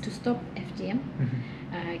to stop FGM.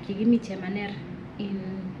 Kigimi Chemaner in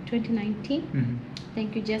 2019.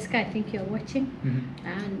 Thank you, Jessica. I think you're watching.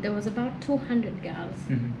 And there was about 200 girls.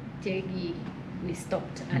 We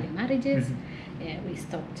stopped early marriages. We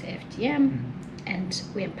stopped FGM. And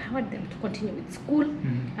we empowered them to continue with school.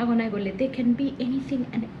 They can be anything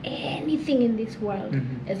and anything in this world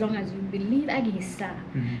as long as you believe Agisa.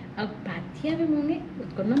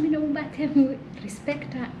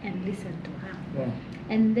 Respect her and listen to her.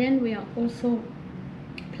 And then we are also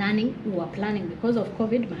we were planning because of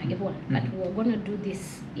COVID, but we were going to do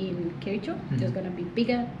this in Kericho. It's going to be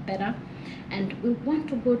bigger, better, and we want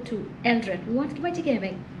to go to Eldred. We want to get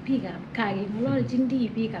a bigger kagi, a lot of jindi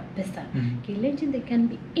bigger pesa. They can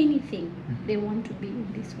be anything they want to be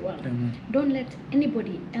in this world. Don't let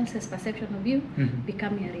anybody else's perception of you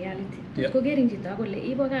become your reality.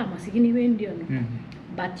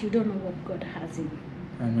 But you don't know what God has in you.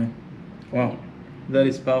 Amen. Wow, that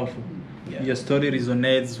is powerful. Your story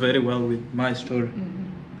resonates very well with my story.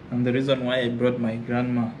 And the reason why I brought my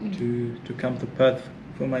grandma to come to Perth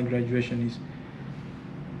for my graduation is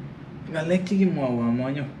galekti mwa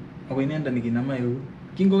mwanyo akwinenda nikinama yo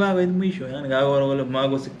kingo gawe mwisho yani gawa wala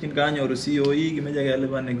mago sikin kanyo rusio yi kimeja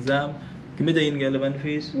geleban exam kimeja in geleban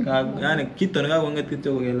fees yani kito nga wanget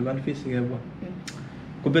kito geleban fees gebo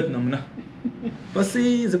kubet namna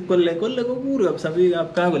pasi zikolle kolle ko guru ab sabi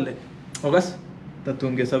ab ka golle ogas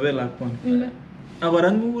tatunge sabela kon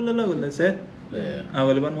abaran mu la set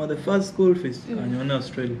Available was the first school fees in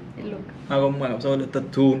Australia. Look. So the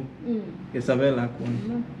tattoo is a very like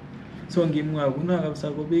one. So I'm going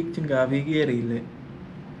to big thing.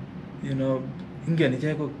 You know, Indian is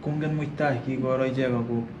a Kungan Mutai, he got a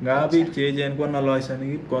Javago. Gabi, Chage, and one alloys and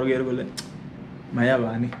he corrier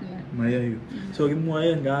Mayavani, Maya. So give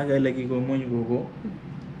me a gaga like you go when you go.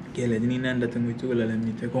 Kelly and that we took a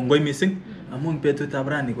limit. Congo missing among Petu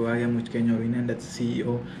Tabranico, I am much Kenya in that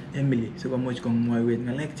CEO Emily, so much come my way.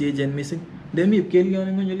 I like Chage and missing. They may kill you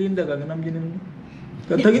on your Linda Gaganam.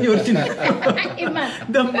 Taking your chin.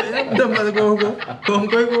 The mother go,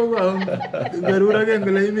 Garura can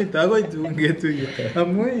blame it. I'm going to get to you.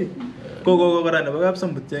 I'm way. Go and have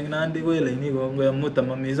some thing and the way go where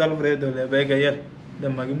Mutamam is Alfredo, the beggar yet. The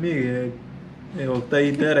Magmi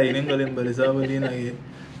Octaiter in England, but it's our dinner.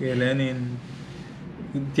 In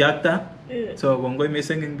Tiata, so when we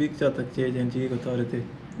missing in big shot of change and Chico authority.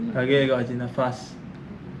 Again, got in a fast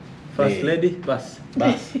lady, bus.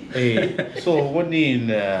 So, what in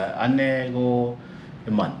Anego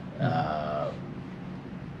man?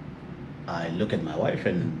 I look at my wife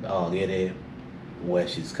and I'll get it where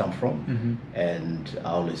she's come from, and I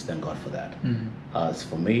always thank God for that. As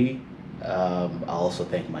for me, I also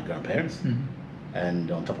thank my grandparents, and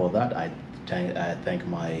on top of that, I thank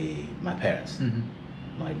my parents.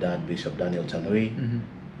 My dad, Bishop Daniel Tanui,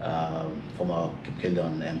 former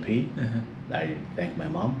Kipkindon MP. I thank my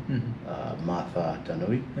mom, Martha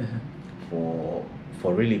Tanui, for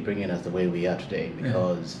really bringing us the way we are today,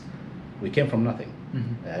 because we came from nothing.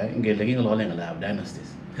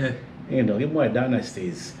 Dynasties. You know, give more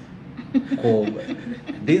dynasties.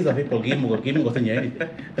 These are people giving anything.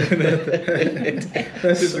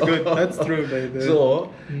 That's good. That's true. So,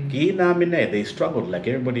 they struggled like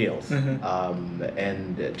everybody else.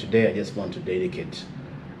 And today I just want to dedicate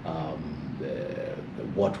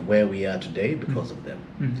where we are today because of them.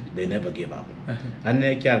 They never gave up. And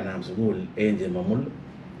they can't have school angel mamul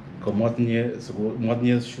komotnye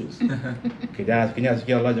shoes.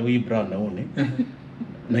 Kinyas we brown only.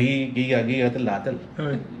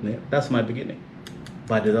 That's my beginning.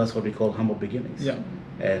 But that's what we call humble beginnings.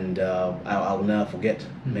 And I will never forget.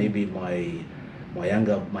 Maybe my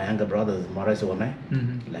younger brothers, Marais One,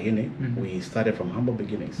 we started from humble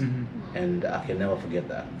beginnings, and I can never forget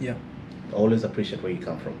that. Always appreciate where you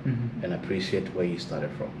come from, and appreciate where you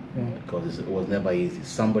started from, because it was never easy.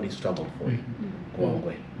 Somebody struggled for you.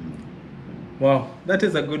 Wow, that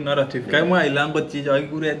is a good narrative. Kaimwa ilango chicho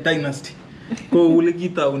akikure dynasty. Ko ule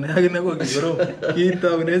kitaune akine ko kigoro.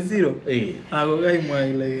 Kitaune zero. Ako kaimwa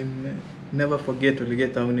ile never forget ole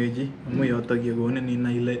kitauneji. Amu yotok yekonin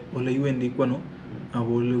inai ile ole iwendi kwano.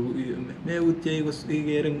 Ako ole meutye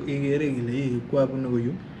igere ile kwa bunu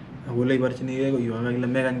koyu. Ako ole ibarchinigei koyu akile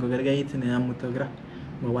mekany kokerkeit ine amutokra.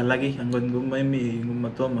 Mawalaki angot ngomaimi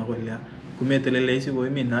ngomatoma kolya. Kumetelele isiko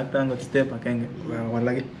imi nakta angot step akenge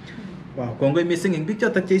walaki. Wow, kongoi missing ing picture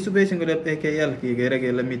tak cheisube sing kole AKL kigere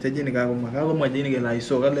kele mitei jini kakomwa jini kele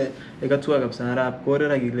aiso kale ekatua kabisa arap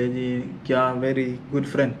Korir akileji kya very good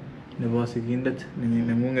friend nebo sigindet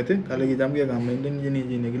nengunget kale kicham kekamenden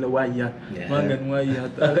jini kile wayat mangen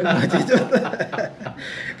wayat ale machichot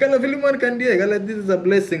kale Philemon Kandie kale this is a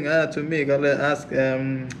blessing to me kale ask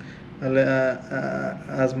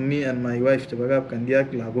as me and my wife chebagap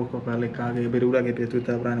kandiak lagok ko kale kage berura ke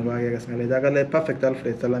petutab rani ko age kasngale kale perfect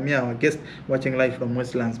Alfred salamia our guest watching live from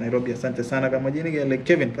Westlands Nairobi asante sana kama jini kale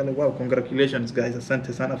Kevin kale wow congratulations guys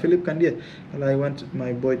asante sana Philip Kandie kale I want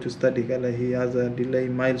my boy to study kale he has a delay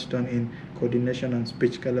milestone in coordination and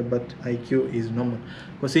speech kale but IQ is normal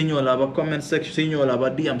ko sinyo la ba comment section sinyo la ba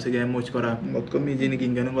DM sige much kora ngot ko mi jini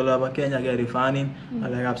kingen ko la ba Kenya ke refanin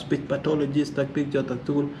kale gap speech pathologist tak picture tak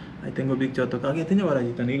tool I think a big chat talk again wala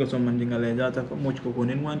jitan iko soman jingale jata ko much ko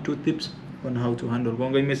konin 1-2 tips on how to handle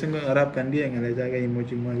gongo missing arab Kandie ngale jaga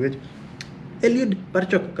emoji mo which Eliud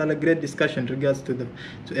Barchok kala great discussion regards to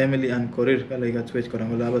Emily and Korir kala got switch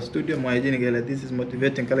korangola aba studio mo ajini kala this is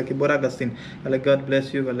motivating kala kibora Agustin kala God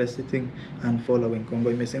bless you kala sitting and following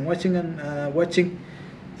gongo missing watching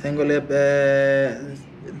engole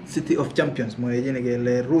City of Champions mo ajini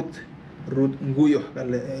kala Ruth Nguyo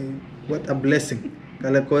kala what a blessing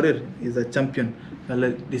kala Korir is a champion kala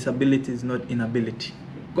disability is not inability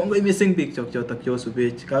kongo missing big chok chotak chosu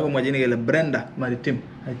page kago mwajini kala Brenda Maritim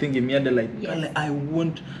I think imiada like kala I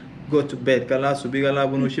won't go to bed kala subi kala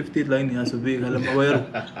bunu shift it line ya subi kala mawayo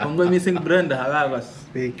kongo missing Brenda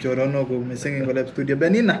hagagas big chorono go missing ngole studio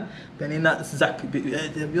Benina Zak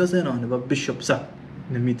biose no ne Bishop Zak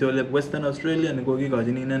ne mitole Western Australia ne go giga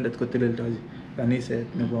jini nendet ko telel taji kanise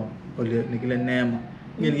ne bo ole nikile nema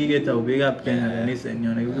ngin gigeta ubigap Kenya kanisa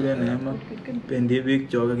nyone gure nema pendi big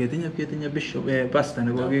joga ketinya bishop pastor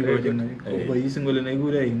ne go gigo jina ko isingole ne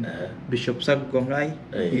gure in bishop sak gongai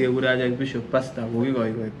ige gure aja bishop pastor go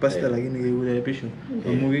gigo pastor lakini ige gure bishop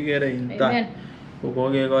mu gigere in ta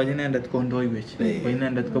ko ge go jina ndet kondoi wech ko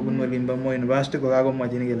inendet ko bunmo limba mo university ko gago mo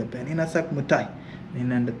jina gele pen ina sak mutai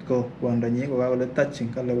inendet ko kwandonyi ko gago le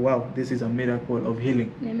touching kala wow this is a miracle of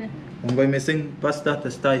healing amen Ongoy missing pasta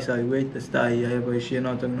testai sai wait testai ay ba shi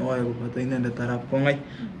no tan oy ko pata inenda tarap ko ngai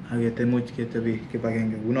agete much ke tabi ke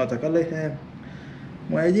pagenge uno takale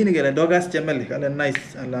mo ajini gele dogas chemeli kale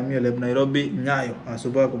nice alamio le Nairobi nyayo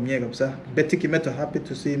asuba ko mie kabisa Betty Kimeto happy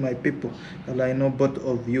to see my people kala I know both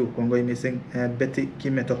of you kongoy missing Betty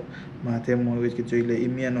Kimeto mate mo which ke joile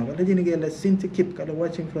imiano kala jini gele Sinti Kip kala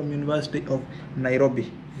watching from University of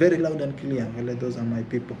Nairobi very loud and clear kala those are my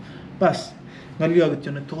people pas ngalio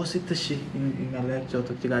gitchone tositashi ingale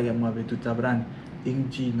chotok chikage mwa betu tabran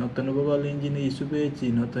ingji notono gole injini isubechi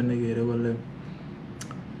notono gere gole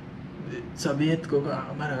sabiet ko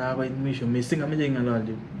mara ga ba misho missing ameje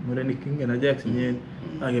ngalali mureni kingena jackson yen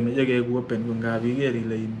age meje ge ku open ko ngabi geri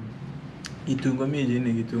le itungo meje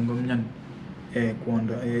ne gitungo mnyan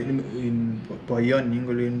kondo in poyon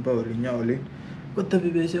ningolin bawri nyawli ko tabi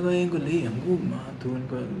beshe ko ngoli amgu ma tun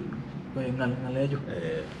ko ngalejo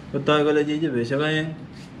ko ta ko le jeje beshe ko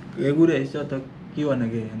gure choto kiwana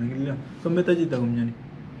ge ngilio ko meta jita kumnyani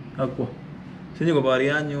akwa sinyo ko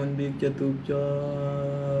bari anyun big chatub cho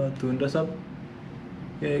tunda sab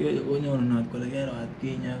ke onyo na ko le gero at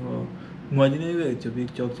kinya ko mwajine we cho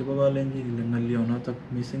big chok cho ko lenji le ngalio notok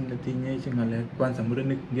missing le tinye chingale kwanza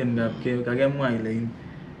murenik gen gap ke kage mwai le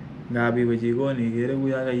ngabi weji go ni gere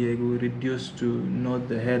ku yaga ye go reduce to not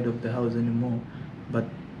the head of the house anymore but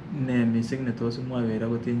ne missing ne to semua we ra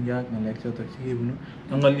ko tinja ngale chotok chibunu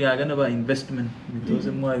ngali yaga na ba investment ne to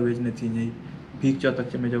semua we ne tinye big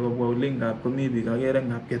chotok cheme jogo bowling gap ko mi bi kage ra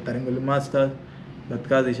ngap ke tarengol master bat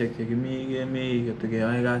kazi shek ke mi ke to ge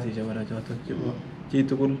ay gazi jabara chotok chibo chi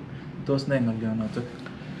tukul tos na ngalio notok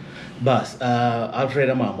bas Alfred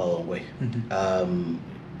amamba longwe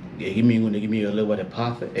give me a little bit of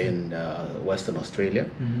path in Western Australia,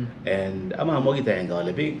 and I'm a mogita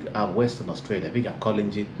and big Western Australia, big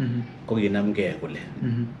college, Koginamge,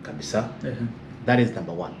 Kabisa. That is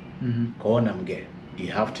number one. Koonamge,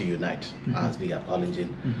 you have to unite as we are college,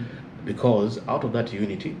 because out of that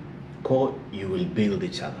unity, you will build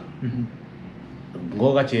each other.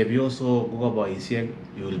 Goga Chebioso, Goga Boysiek,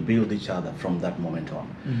 you will build each other from that moment on.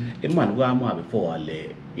 Iman wa before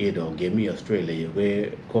gave me Australia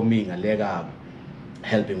where coming a lega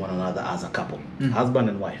helping one another as a couple, husband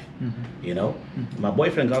and wife. You know, my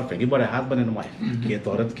boyfriend, girlfriend, you bought a husband and wife.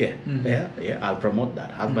 Yeah, I'll promote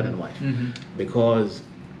that, husband and wife. Because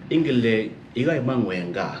Ingile, Igai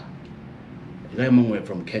Mangwenga, Igai Mangwe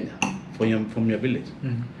from Kenya, from your village.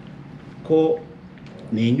 Ko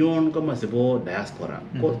Ninyon kama sebo diaspora,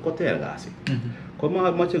 ko tergasi.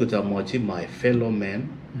 Koma much my fellow men,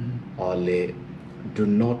 or do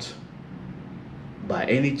not by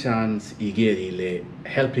any chance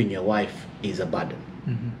helping your wife is a burden.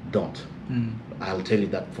 Don't. I'll tell you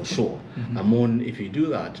that for sure. If you do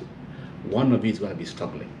that, one of you is going to be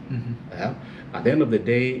struggling. Yeah? At the end of the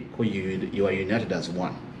day, you are united as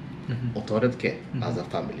one. Authority as a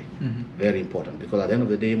family. Very important, because at the end of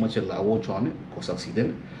the day, much watch on it, succeed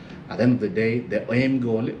in it. At the end of the day, the aim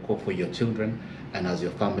goal is for your children and as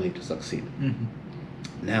your family to succeed.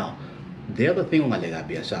 Now, the other thing on Malega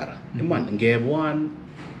Biashara, man, gave one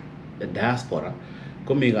the diaspora,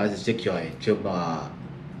 come guys check your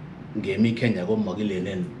game Kenya go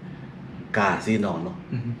magilenen kasi no.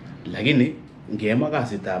 Lagini game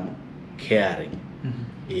tam caring.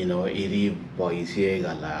 You know, iri boys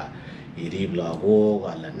gala, iri blago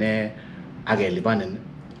gala ne, agelibanen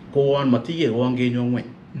go on material one game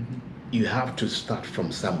win. You have to start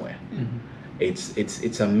from somewhere.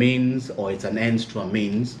 It's a means, or it's an end to a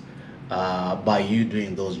means. By you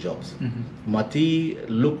doing those jobs. Mati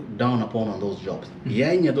look down upon on those jobs.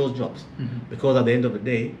 Those jobs. Because at the end of the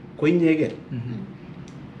day,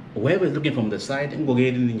 whoever is looking from the side, go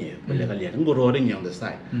get in here, go rolling on the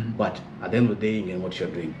side. But at the end of the day, you know what you're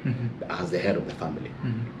doing as the head of the family.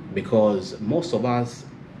 Because most of us,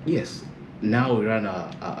 yes, now we run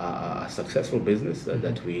a successful business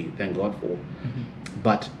that we thank God for.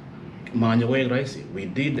 But we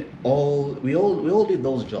all did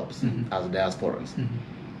those jobs as diasporans.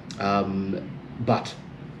 But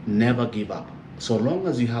never give up. So long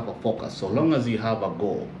as you have a focus, so long as you have a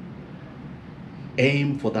goal,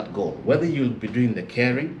 aim for that goal. Whether you'll be doing the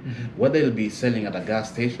caring, whether you'll be selling at a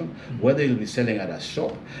gas station, whether you'll be selling at a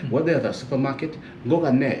shop, whether at a supermarket, go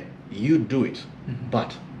and there, you do it.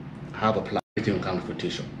 But have a plan. It will come to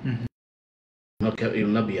fruition. It will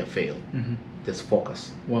not be a fail. Just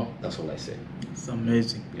focus. Wow. That's all I say. It's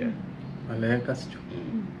amazing. Yeah. I like us.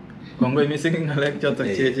 Kongo missing a lecture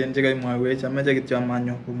to change and my wage. I made a get your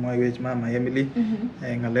manual for my wage, Mama Emily,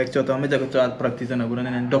 and a lecture to make a child practice and a good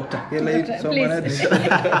and doctor.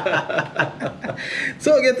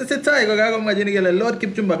 So get to say, Tiger, Majinigal, Lord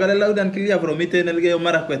keep Chumbaga loud and clear from it and Elgeo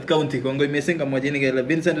Marakwet County. Kongo missing a Majinigal,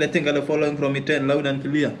 Vincent letting a following from it and loud and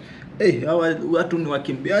clear. Hey, what to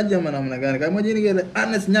Wakim Biajaman Amnagan, Majinigal,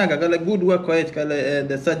 Anes Naga, good work quiet,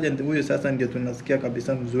 the sergeant who is Sasan Getunaska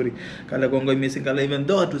Kabisan Zuri, Kalagongo missing even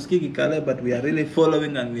though to ski. But we are really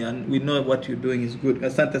following and we know what you're doing is good.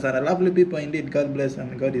 Asante sana, lovely people indeed. God bless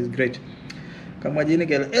and God is great.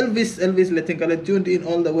 Elvis letting tuned in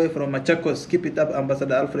all the way from Machakos. Keep it up,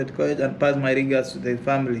 Ambassador Alfred Koech, and pass my regards to the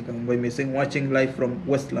family. Missing watching live from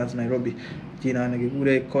Westlands, Nairobi. Gina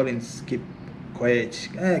Nagigure Collins, keep Koech.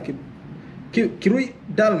 Keep Kirui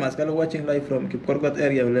Dalmas, watching live from Kipkorgot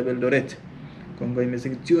area level Doret. Congo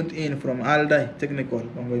missing tuned in from Aldai Technical.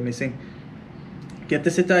 Congo missing. Kita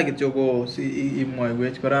setay jogo si imoy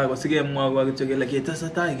wech korago sige mo wag jogo la kita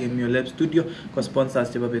setay game yo lab studio ko sponsors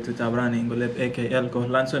tiba betu tabrani ngo lab AKL ko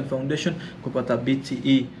Lanson Foundation ko pata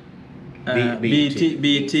BTE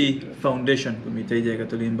BT Foundation ko miteje ka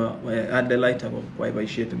tulimba Adelaide ko kwa ba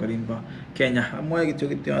shit ko limba Kenya mo gi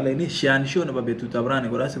jogo ti ala ni shan show no ba betu tabrani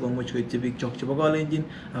ko rasa ko mo ko tibi chok tiba ko engine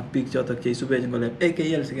a picture tak ke sube ngo lab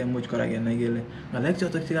AKL sige mo ko rage na gele ngalek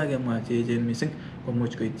chok tak tiga ge mo je missing ko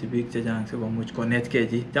much ko itibik cha jang se ko much ko net ke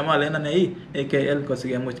ji jama lena nei AKL ko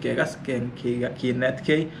sige much ke gas ke ki net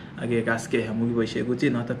ke age gas ke hamu bi she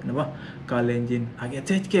guti na tak na ba kalenjin age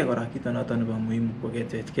tet ke gora kita na tan ba muhim ko ke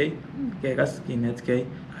tet ke gas ki net ke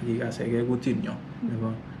age gas ke guti nyo na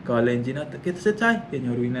ba kalenjin at ke se tai ke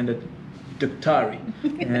nyoru inanda Daktari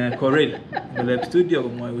Korir lab studio ko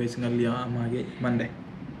mo wes ngalia amage Monday.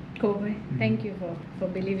 Kobe, thank you for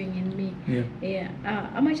believing in me.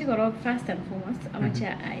 Amache first and foremost,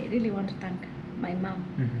 I really want to thank my mom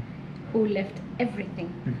who left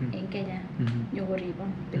everything in Kenya,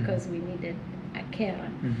 because we needed a carer.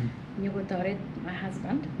 My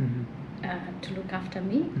husband, to look after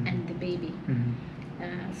me and the baby.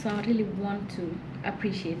 So I really want to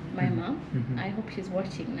appreciate my mom. I hope she's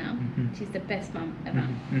watching now. She's the best mom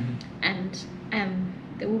around. And I'm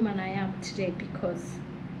the woman I am today because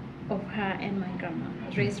of her and my grandma,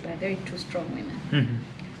 raised by very two strong women.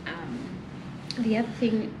 The other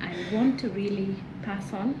thing I want to really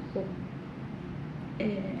pass on,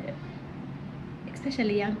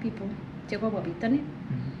 especially young people, you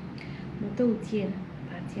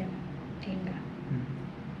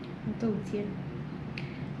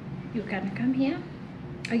can come here,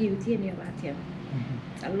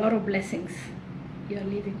 a lot of blessings you're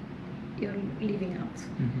leaving out.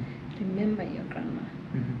 Remember your grandma.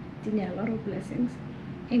 A lot of blessings.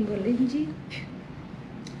 Ingolinji.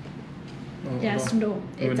 Just know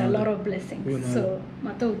it's a lot of blessings. So,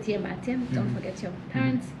 don't forget your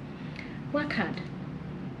parents. Work hard.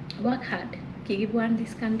 Work hard. Kigibwan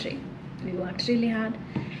this country. We worked really hard.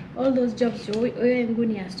 All those jobs we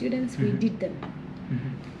are students, we did them.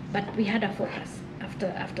 But we had a focus.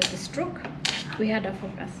 After the stroke, we had a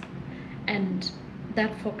focus. And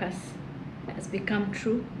that focus has become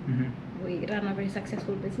true. We run a very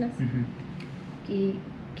successful business.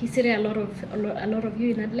 Kisire a lot of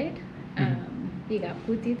you in Adelaide.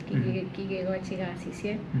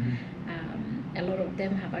 A lot of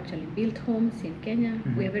them have actually built homes in Kenya.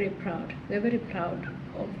 We are very proud. We are very proud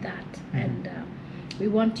of that, and we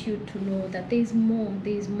want you to know that there is more.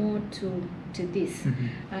 There is more to this.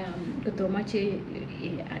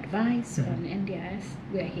 Advice on NDIS,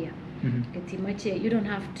 we are here. You don't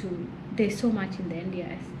have to. There's so much in the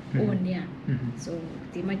NDIS. So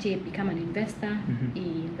become an investor,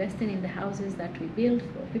 investing in the houses that we build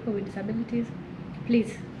for people with disabilities.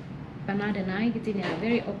 Please, Bernard and I get in a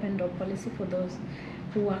very open door policy for those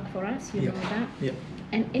who work for us. You know that.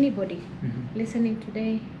 And anybody listening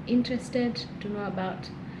today interested to know about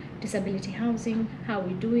disability housing, how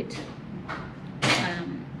we do it,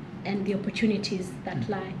 and the opportunities that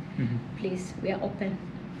lie, please, we are open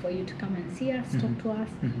for you to come and see us, talk to us,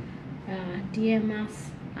 DM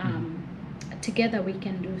us. Together we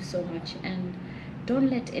can do so much, and don't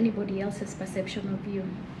let anybody else's perception of you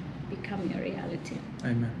become your reality.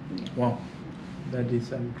 Amen. Wow, that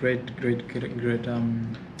is a great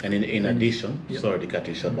and in addition, sorry to cut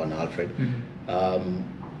you short, one Alfred,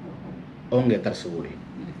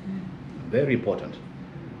 very important,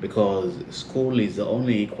 because school is the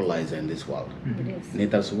only equalizer in this world. It is. If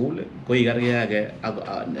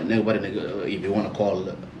you want to call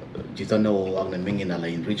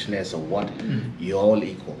in richness or what, you're all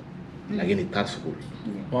equal. Again, in that school.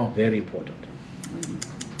 Wow, very important.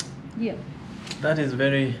 That is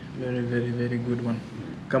very good one.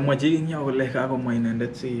 Kamwa jigi nya ko leka ko mo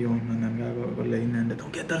inendet si yo nan ga ko le inendet o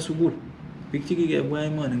ketar sugul. Bik chiki ke bwai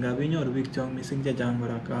mo nga binyor bik chong mising ja jang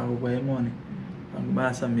bara ka ko bwai mo ni. Ang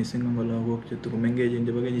basa mising ng lagok che to mengeje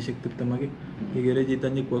nje bagay shik tip tamagi. Igere ji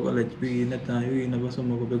tanyi ko college bi na tayo ina baso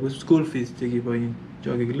mo ko be school fees chiki ba yin.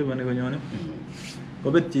 Jogi gile bane ko nyone.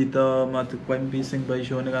 Ko bet chita matu kwa bising ba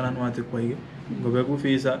shone kanan matu kwa ige. Ko be ku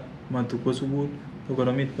feesa matu ko sugul.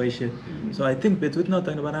 So I think between not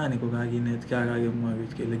ang barani ko kaginet kagage mo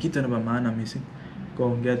wit ke lekita na ba mana missing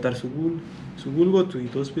ko getar sugul go to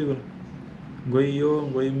those people goyo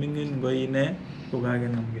mingin goine ko kage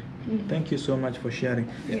namge. Thank you so much for sharing.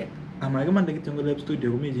 Amaga man dikit yung lab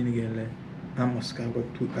studio ko mi jini gele amos ka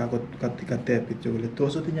katika tep ito le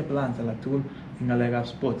toso tinya plan sa latul ingalega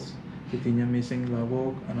sports tinya missing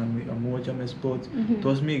labok anan mi amoja me sports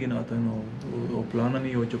tos mi gina no o plana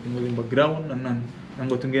ni o choping in background nan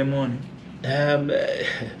go tunge money.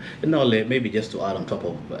 No, maybe just to add on top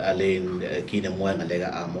of Alain Kina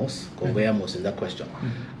Moangalega Amos, Kongo Amos in that question.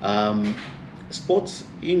 Sports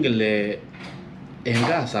Ingle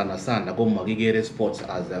Enga sana go magigere sports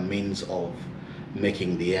as a means of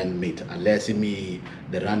making the end meet, unless me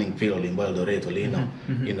the running field in Valdoreto,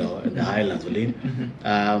 you know, the Highlands,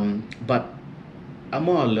 but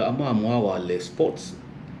sports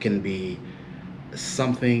can be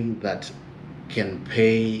something that can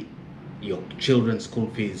pay your children's school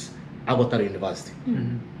fees at university.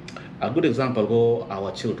 A good example go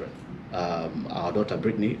our children. Our daughter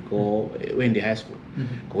Brittany go in the high school.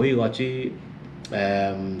 Go you got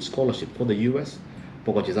scholarship for the US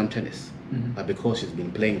because she's on tennis. Because she's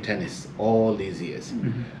been playing tennis all these years.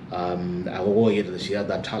 She had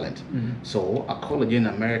that talent. So a college in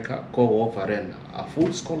America go offering a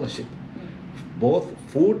full scholarship, both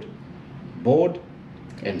food, board,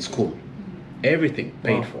 and school. Everything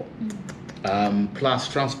paid for. Plus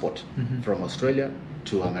transport from Australia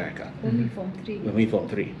to America. When we form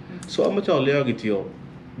 3. So I'm going to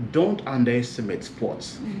don't underestimate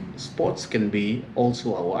sports. Sports can be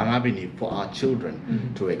also an avenue for our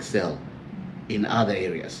children to excel in other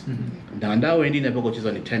areas. Now when you never coaches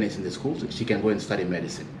on the tennis in the schools, she can go and study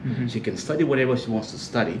medicine. She can study whatever she wants to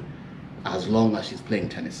study as long as she's playing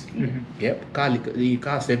tennis. Yep, car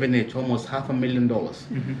 7H, almost $500,000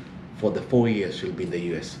 for the 4 years she'll be in the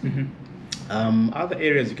US. Other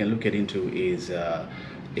areas you can look at into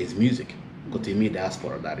is music. Kutimi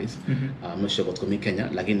diaspora, that is. I'm not sure what's going to Kenya,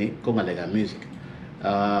 lakini konga lega music.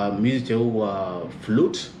 Music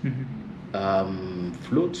flute,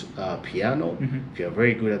 piano. If you're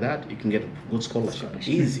very good at that, you can get a good scholarship.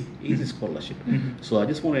 Easy scholarship. So I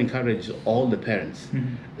just want to encourage all the parents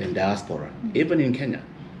in diaspora, even in Kenya,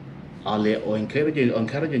 or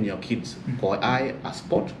encouraging your kids for a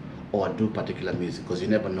sport or do particular music, because you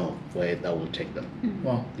never know where that will take them.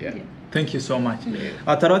 Wow. Yeah. Thank you so much.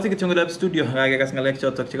 Tarati kichungu studio ngage kas ngalek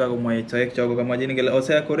chotok chikago moy taek chogo kama jini gele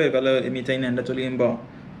osea Korir kala imita inenda tulimba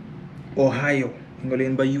Ohio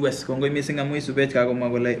ngolimba US kongo missing amu isubet kago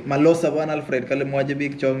magole malosa bwana Alfred kale mwaje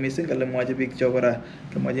big chog missing kale mwaje big chogora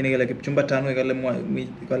kama jini gele kipchumba tano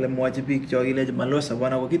kale mwaje big chog ile malosa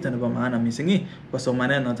bwana kwa kitana ba maana missing kwa so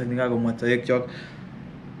maneno teknikago mwataek chog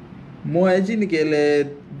mwaje ni gele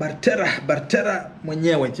bartera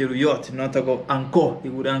mwenyewe chiru yote notako anko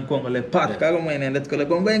igure anko ngole pat kago mwenendet kole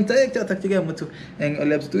kongo engtaek chatak chige mutu eng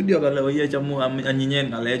lab studio kale oye chamu anyinyen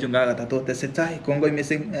ngale chunga tatote setai kongo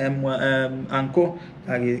missing anko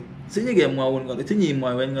agi sinyige mwawun ngole tinyi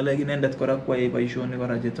mwawen ngale ginendet kora kwa boisioni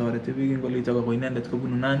kora jetorete bigi ngoli tako ko inendet ko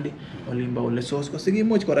bunu nandi olimba ole sos ko sigi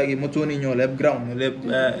much kora gi mutuni nyo lab ground lab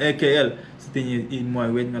AKL sitinyi in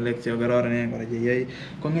mwawen ngale che garorane kora je yei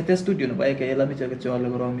kongete studio no ba AKL ami chake chole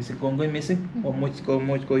kora missing kongo missing o much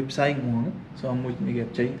ko ipsai ngong so much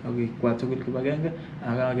migep chai agi kwa tugul kibagenge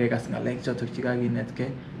aga ge kas ngalek chotok chikaginetke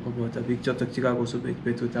koboto big chotok chikagosubek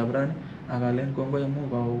betut abrani agalen kongo yamu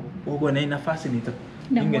ba ogo nei nafasi nito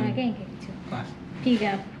na mwagenge kitu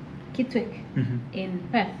piga kitwek in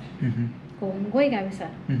Perth kongoi kabisa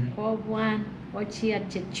kwa bwan ochia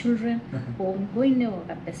the children kongoi no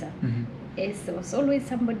kabisa there was always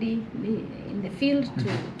somebody in the field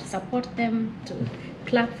to support them, to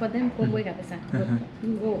clap for them.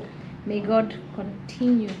 May God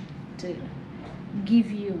continue to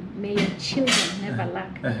give you. May your children never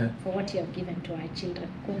lack for what you have given to our children.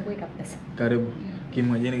 Karibu.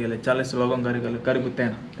 Kimwajini gele Charles Logon karibu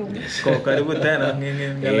tena. Ko karibu tena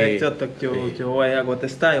ngele chotok cho waya go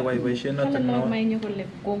testai wai sheno tena.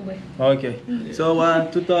 Okay. So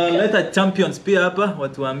tutaleta champions pia hapa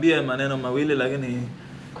watuambie maneno mawili lakini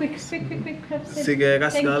quick. Sige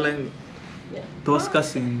kasgalen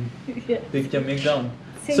toskasin picture make down.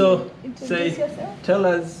 So, tell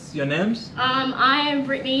us your names. I am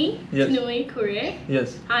Brittany Tanui Korir.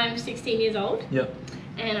 Yes. I'm 16 years old. Yep.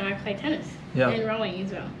 And I play tennis. Yeah. And rowing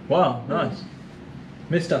as well. Wow, nice.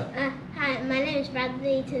 Mister. Hi, my name is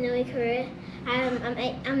Bradley Tanui Korir.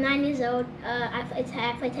 I'm 9 years old.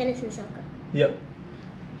 I play tennis and soccer. Yep.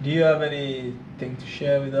 Do you have anything to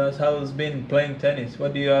share with us? How has been playing tennis?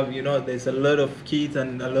 What do you have? You know, there's a lot of kids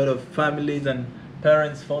and a lot of families and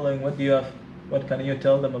parents following. What do you have? What can you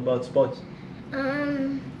tell them about sports?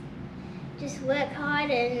 Just work hard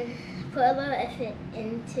and put a lot of effort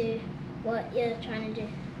into what you're trying to do.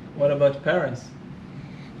 What about parents?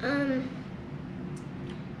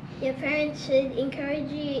 Your parents should encourage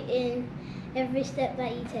you in every step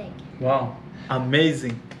that you take. Wow,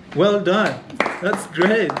 amazing. Well done. That's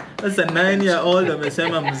great. That's a 9-year-old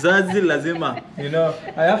amesema mzazi lazima. You know,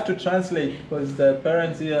 I have to translate because the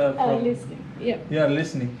parents here are listening. Yeah,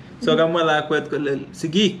 listening. So kama la kwet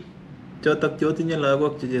sigi chotak chotinye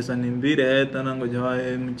lagok chechesani mbiret anan ko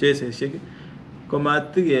joe mcheseshek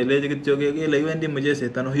komatige leje kityo kele iwendi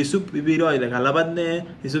mcheset ano hisub ibiro ile kalabat ne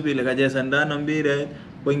hisub ile kachesandano mbiret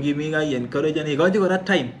wengimi ga encourage ani goji kora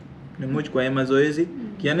time nemuch kwa mazoezi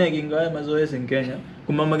kiane kingae mazoezi in Kenya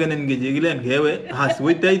kumamagenen ngijigilen gewe has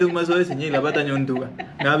witai dung mazoezi ni labata nyontuga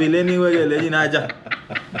ngabileni wege leji naja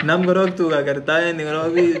nam gorok tuga kartae ni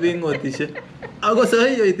gorok bingotishe Ako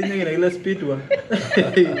sahi yo itinyo ginagila speed one.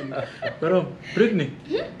 Brittany.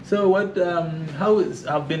 So what?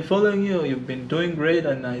 I've been following you. You've been doing great,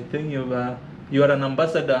 and I think you are an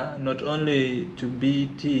ambassador not only to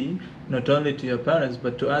BT, not only to your parents,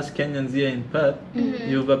 but to us Kenyans here in Perth.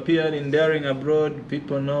 You've appeared in Daring Abroad.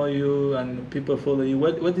 People know you, and people follow you.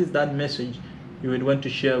 What is that message you would want to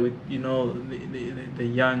share with the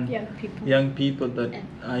young people that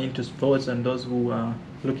are into sports and those who are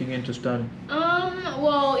looking into starting?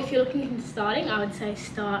 Well, if you're looking into starting, I would say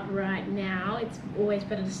start right now. It's always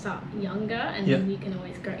better to start younger, and then you can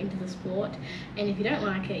always go into the sport. And if you don't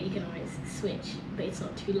like it, you can always switch, but it's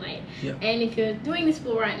not too late. And if you're doing the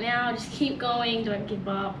sport right now, just keep going, don't give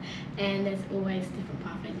up, and there's always different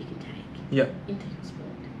pathways you can take into the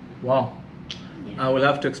sport. Wow. I will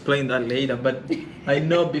have to explain that later, but I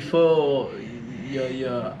know before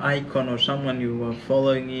your icon or someone you were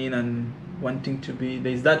following in and wanting to be?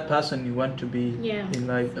 There's that person you want to be Yeah. in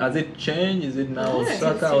life. Has it changed? Is it now No,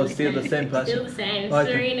 Osaka or still the same person? Still the same.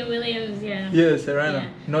 Okay. Serena Williams, yeah. Yeah, Serena. Yeah.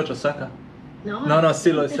 Not Osaka. No. No,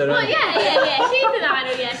 still Serena. Well, yeah. She's an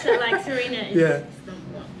idol, yeah. So like Serena is Yeah.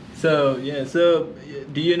 number one. So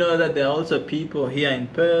do you know that there are also people here in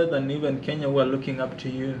Perth and even Kenya who are looking up to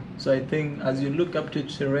you? So I think as you look up to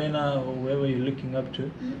Serena or whoever you're looking up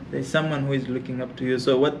to, there's someone who is looking up to you.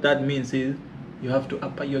 So what that means is you have to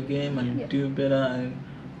up your game and do better, and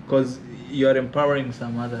because you're empowering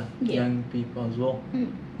some other young people as well,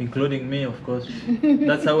 including me, of course.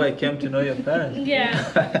 That's how I came to know your parents.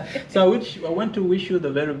 Yeah. So I want to wish you the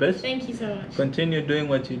very best. Thank you so much. Continue doing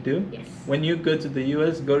what you do. Yes. When you go to the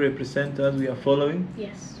US, go represent us. We are following.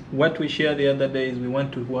 Yes. What we shared the other day is we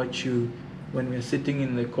want to watch you when we're sitting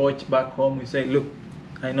in the coach back home. We say, look,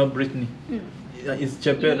 I know Brittany. It's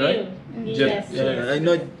Japet, right? Yes. I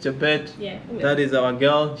know Japet. Yeah. That is our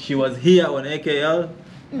girl. She was here on AKL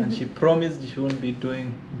and she promised she will be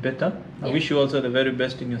doing better. I wish you also the very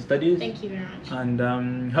best in your studies. Thank you very much.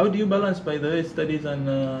 And how do you balance, by the way, studies and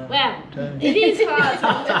Well, time? it is hard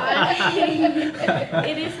sometimes.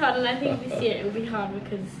 It is hard, and I think this year it will be hard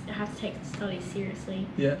because I have to take studies seriously.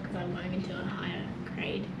 Yeah. Because I'm going into a higher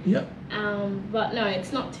grade. Yeah. But no,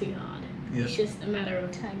 it's not too hard. Yeah. It's just a matter of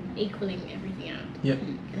equaling everything out. Yeah.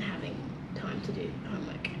 And having time to do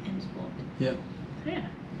homework and sport. Yeah. So, yeah.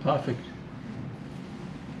 Perfect.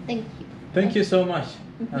 Thank you. Thank you so much,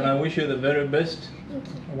 and I wish you the very best. Thank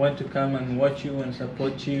you. I want to come and watch you and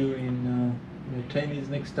support you in your tennis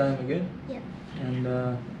next time again. Yep.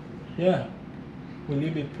 And yeah, will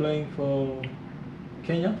you be playing for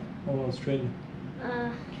Kenya or Australia?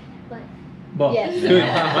 But Both. Yes. Good.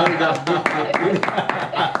 Well done.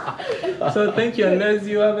 Good. So thank you. Unless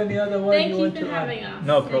you have any other word Thank you you want for to add. having us.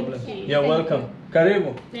 No Thank problem. you. You're welcome.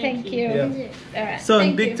 Karibu. Thank you. Yeah. Alright. So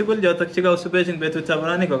Thank big you. tugul jotok chiga usubesing betu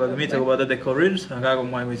tabrani ko kagmita ko bada de Korir aga ko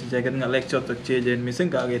mai wisi jagat ngalek jotok chejen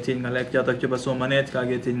mising ka ge tin ngalek jotok chuba somanet ka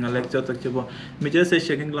ge tin ngalek jotok chuba mije se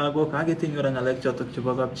shekin lago ka ge tin ngora ngalek jotok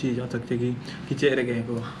chuba gap chi jotok chigi kichere ge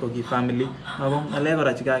ko ki family abong ale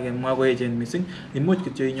gora chiga ge ma go ejen mising imuch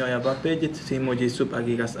kicho inyo ya ba page si moji sup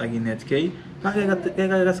agi gas agi net ke ka ge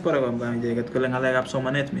gas kora ko ba jagat ko ngalek ap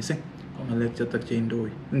somanet mising ngalek jotok che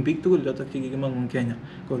indoi ng big tugul jotok chigi mang Kenya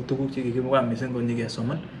ko tuguk chigi ki wa mising ko nyige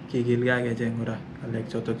soman ki gil ga ge jengora ngalek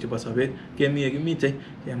jotok chuba sabet ke mi ge mite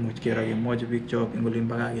ke much ke ra ge moj big chok ngolin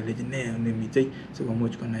baga ge leji ne ne mite so ko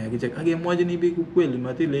much ko na ge chek age moj ni big kweli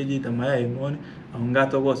mati leji tamaya imon anga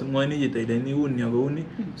to go mo ni jite de ni un nyago uni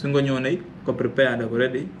sungo nyone ko prepare da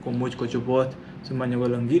already ko much ko chupot sumanyo ko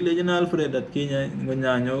lang gile jina Alfred at kinya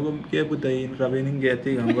ngonyanyo ko ke putay rabening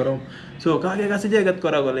geti gangorom so kage kasi jegat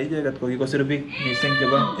kora ko le jegat ko sirbi ni sing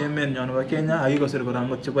ba emen nyon ba Kenya agi ko sir ko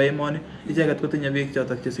rangot chupa emoni jegat ko tinya big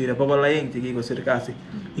chotak chisira pa wala yeng tigi ko sir kasi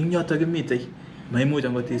inyo to gimite mai mu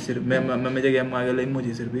jango ti sir me jege ma gele mu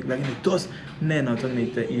ji sir big lakini tos ne no to ni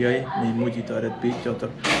te yoy ni mu ji toret big chotak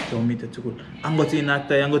to mite chukul angoti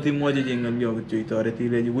nakta angoti mo ji jingal yo ko ji toret ti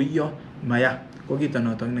le ji wiyo maya ko kita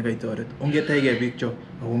no tang ne kai toret onge tai ge big chok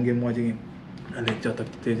onge mo ji ale chotak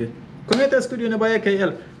teje ko ngeta studio na ba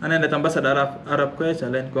AKL ananda tambasa Arab ko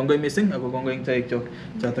chalen kongo missing ako kongo ing tai chok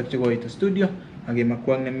chotak chugo ito studio age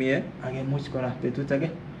makwang ne mie age much kora betu tage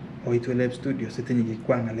o ito lab studio setinyi gi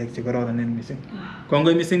kwang ale chigoro nen missing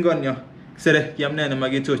kongo missing gonyo sere kiamne na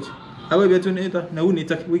magituch awe betu ne ito na uni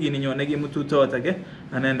tak wigi ni nyone gi mutu to tage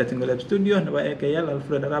ananda tingo lab studio na ba AKL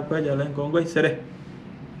Alfred Arab ko chalen kongo sere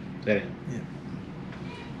Sere. yeah.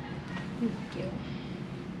 Thank you.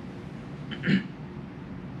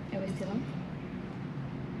 Are we still on?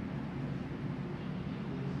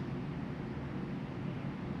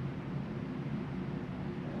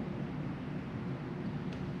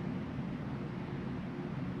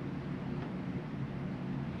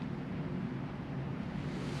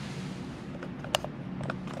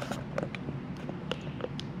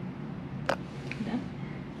 Done?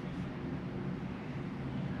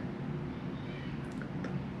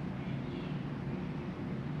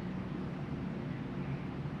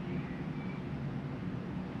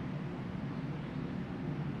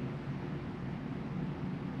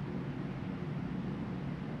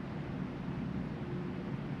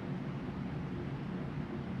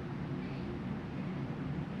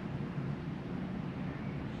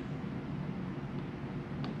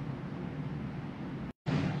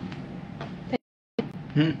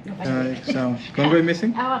 So kongo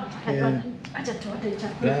missing I Yeah. want I just want to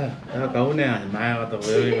chat. Yeah, kau ni mai kau tahu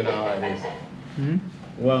very even how it is.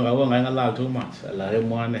 Wang kau ngai ngalau too much. Lah dia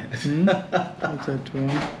muan ni. What's that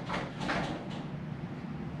one?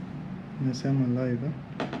 Nasema live,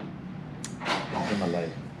 Sama lai.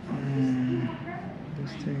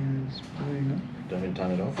 This thing is blowing up. Don't even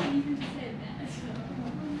turn it off.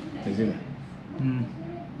 Is it?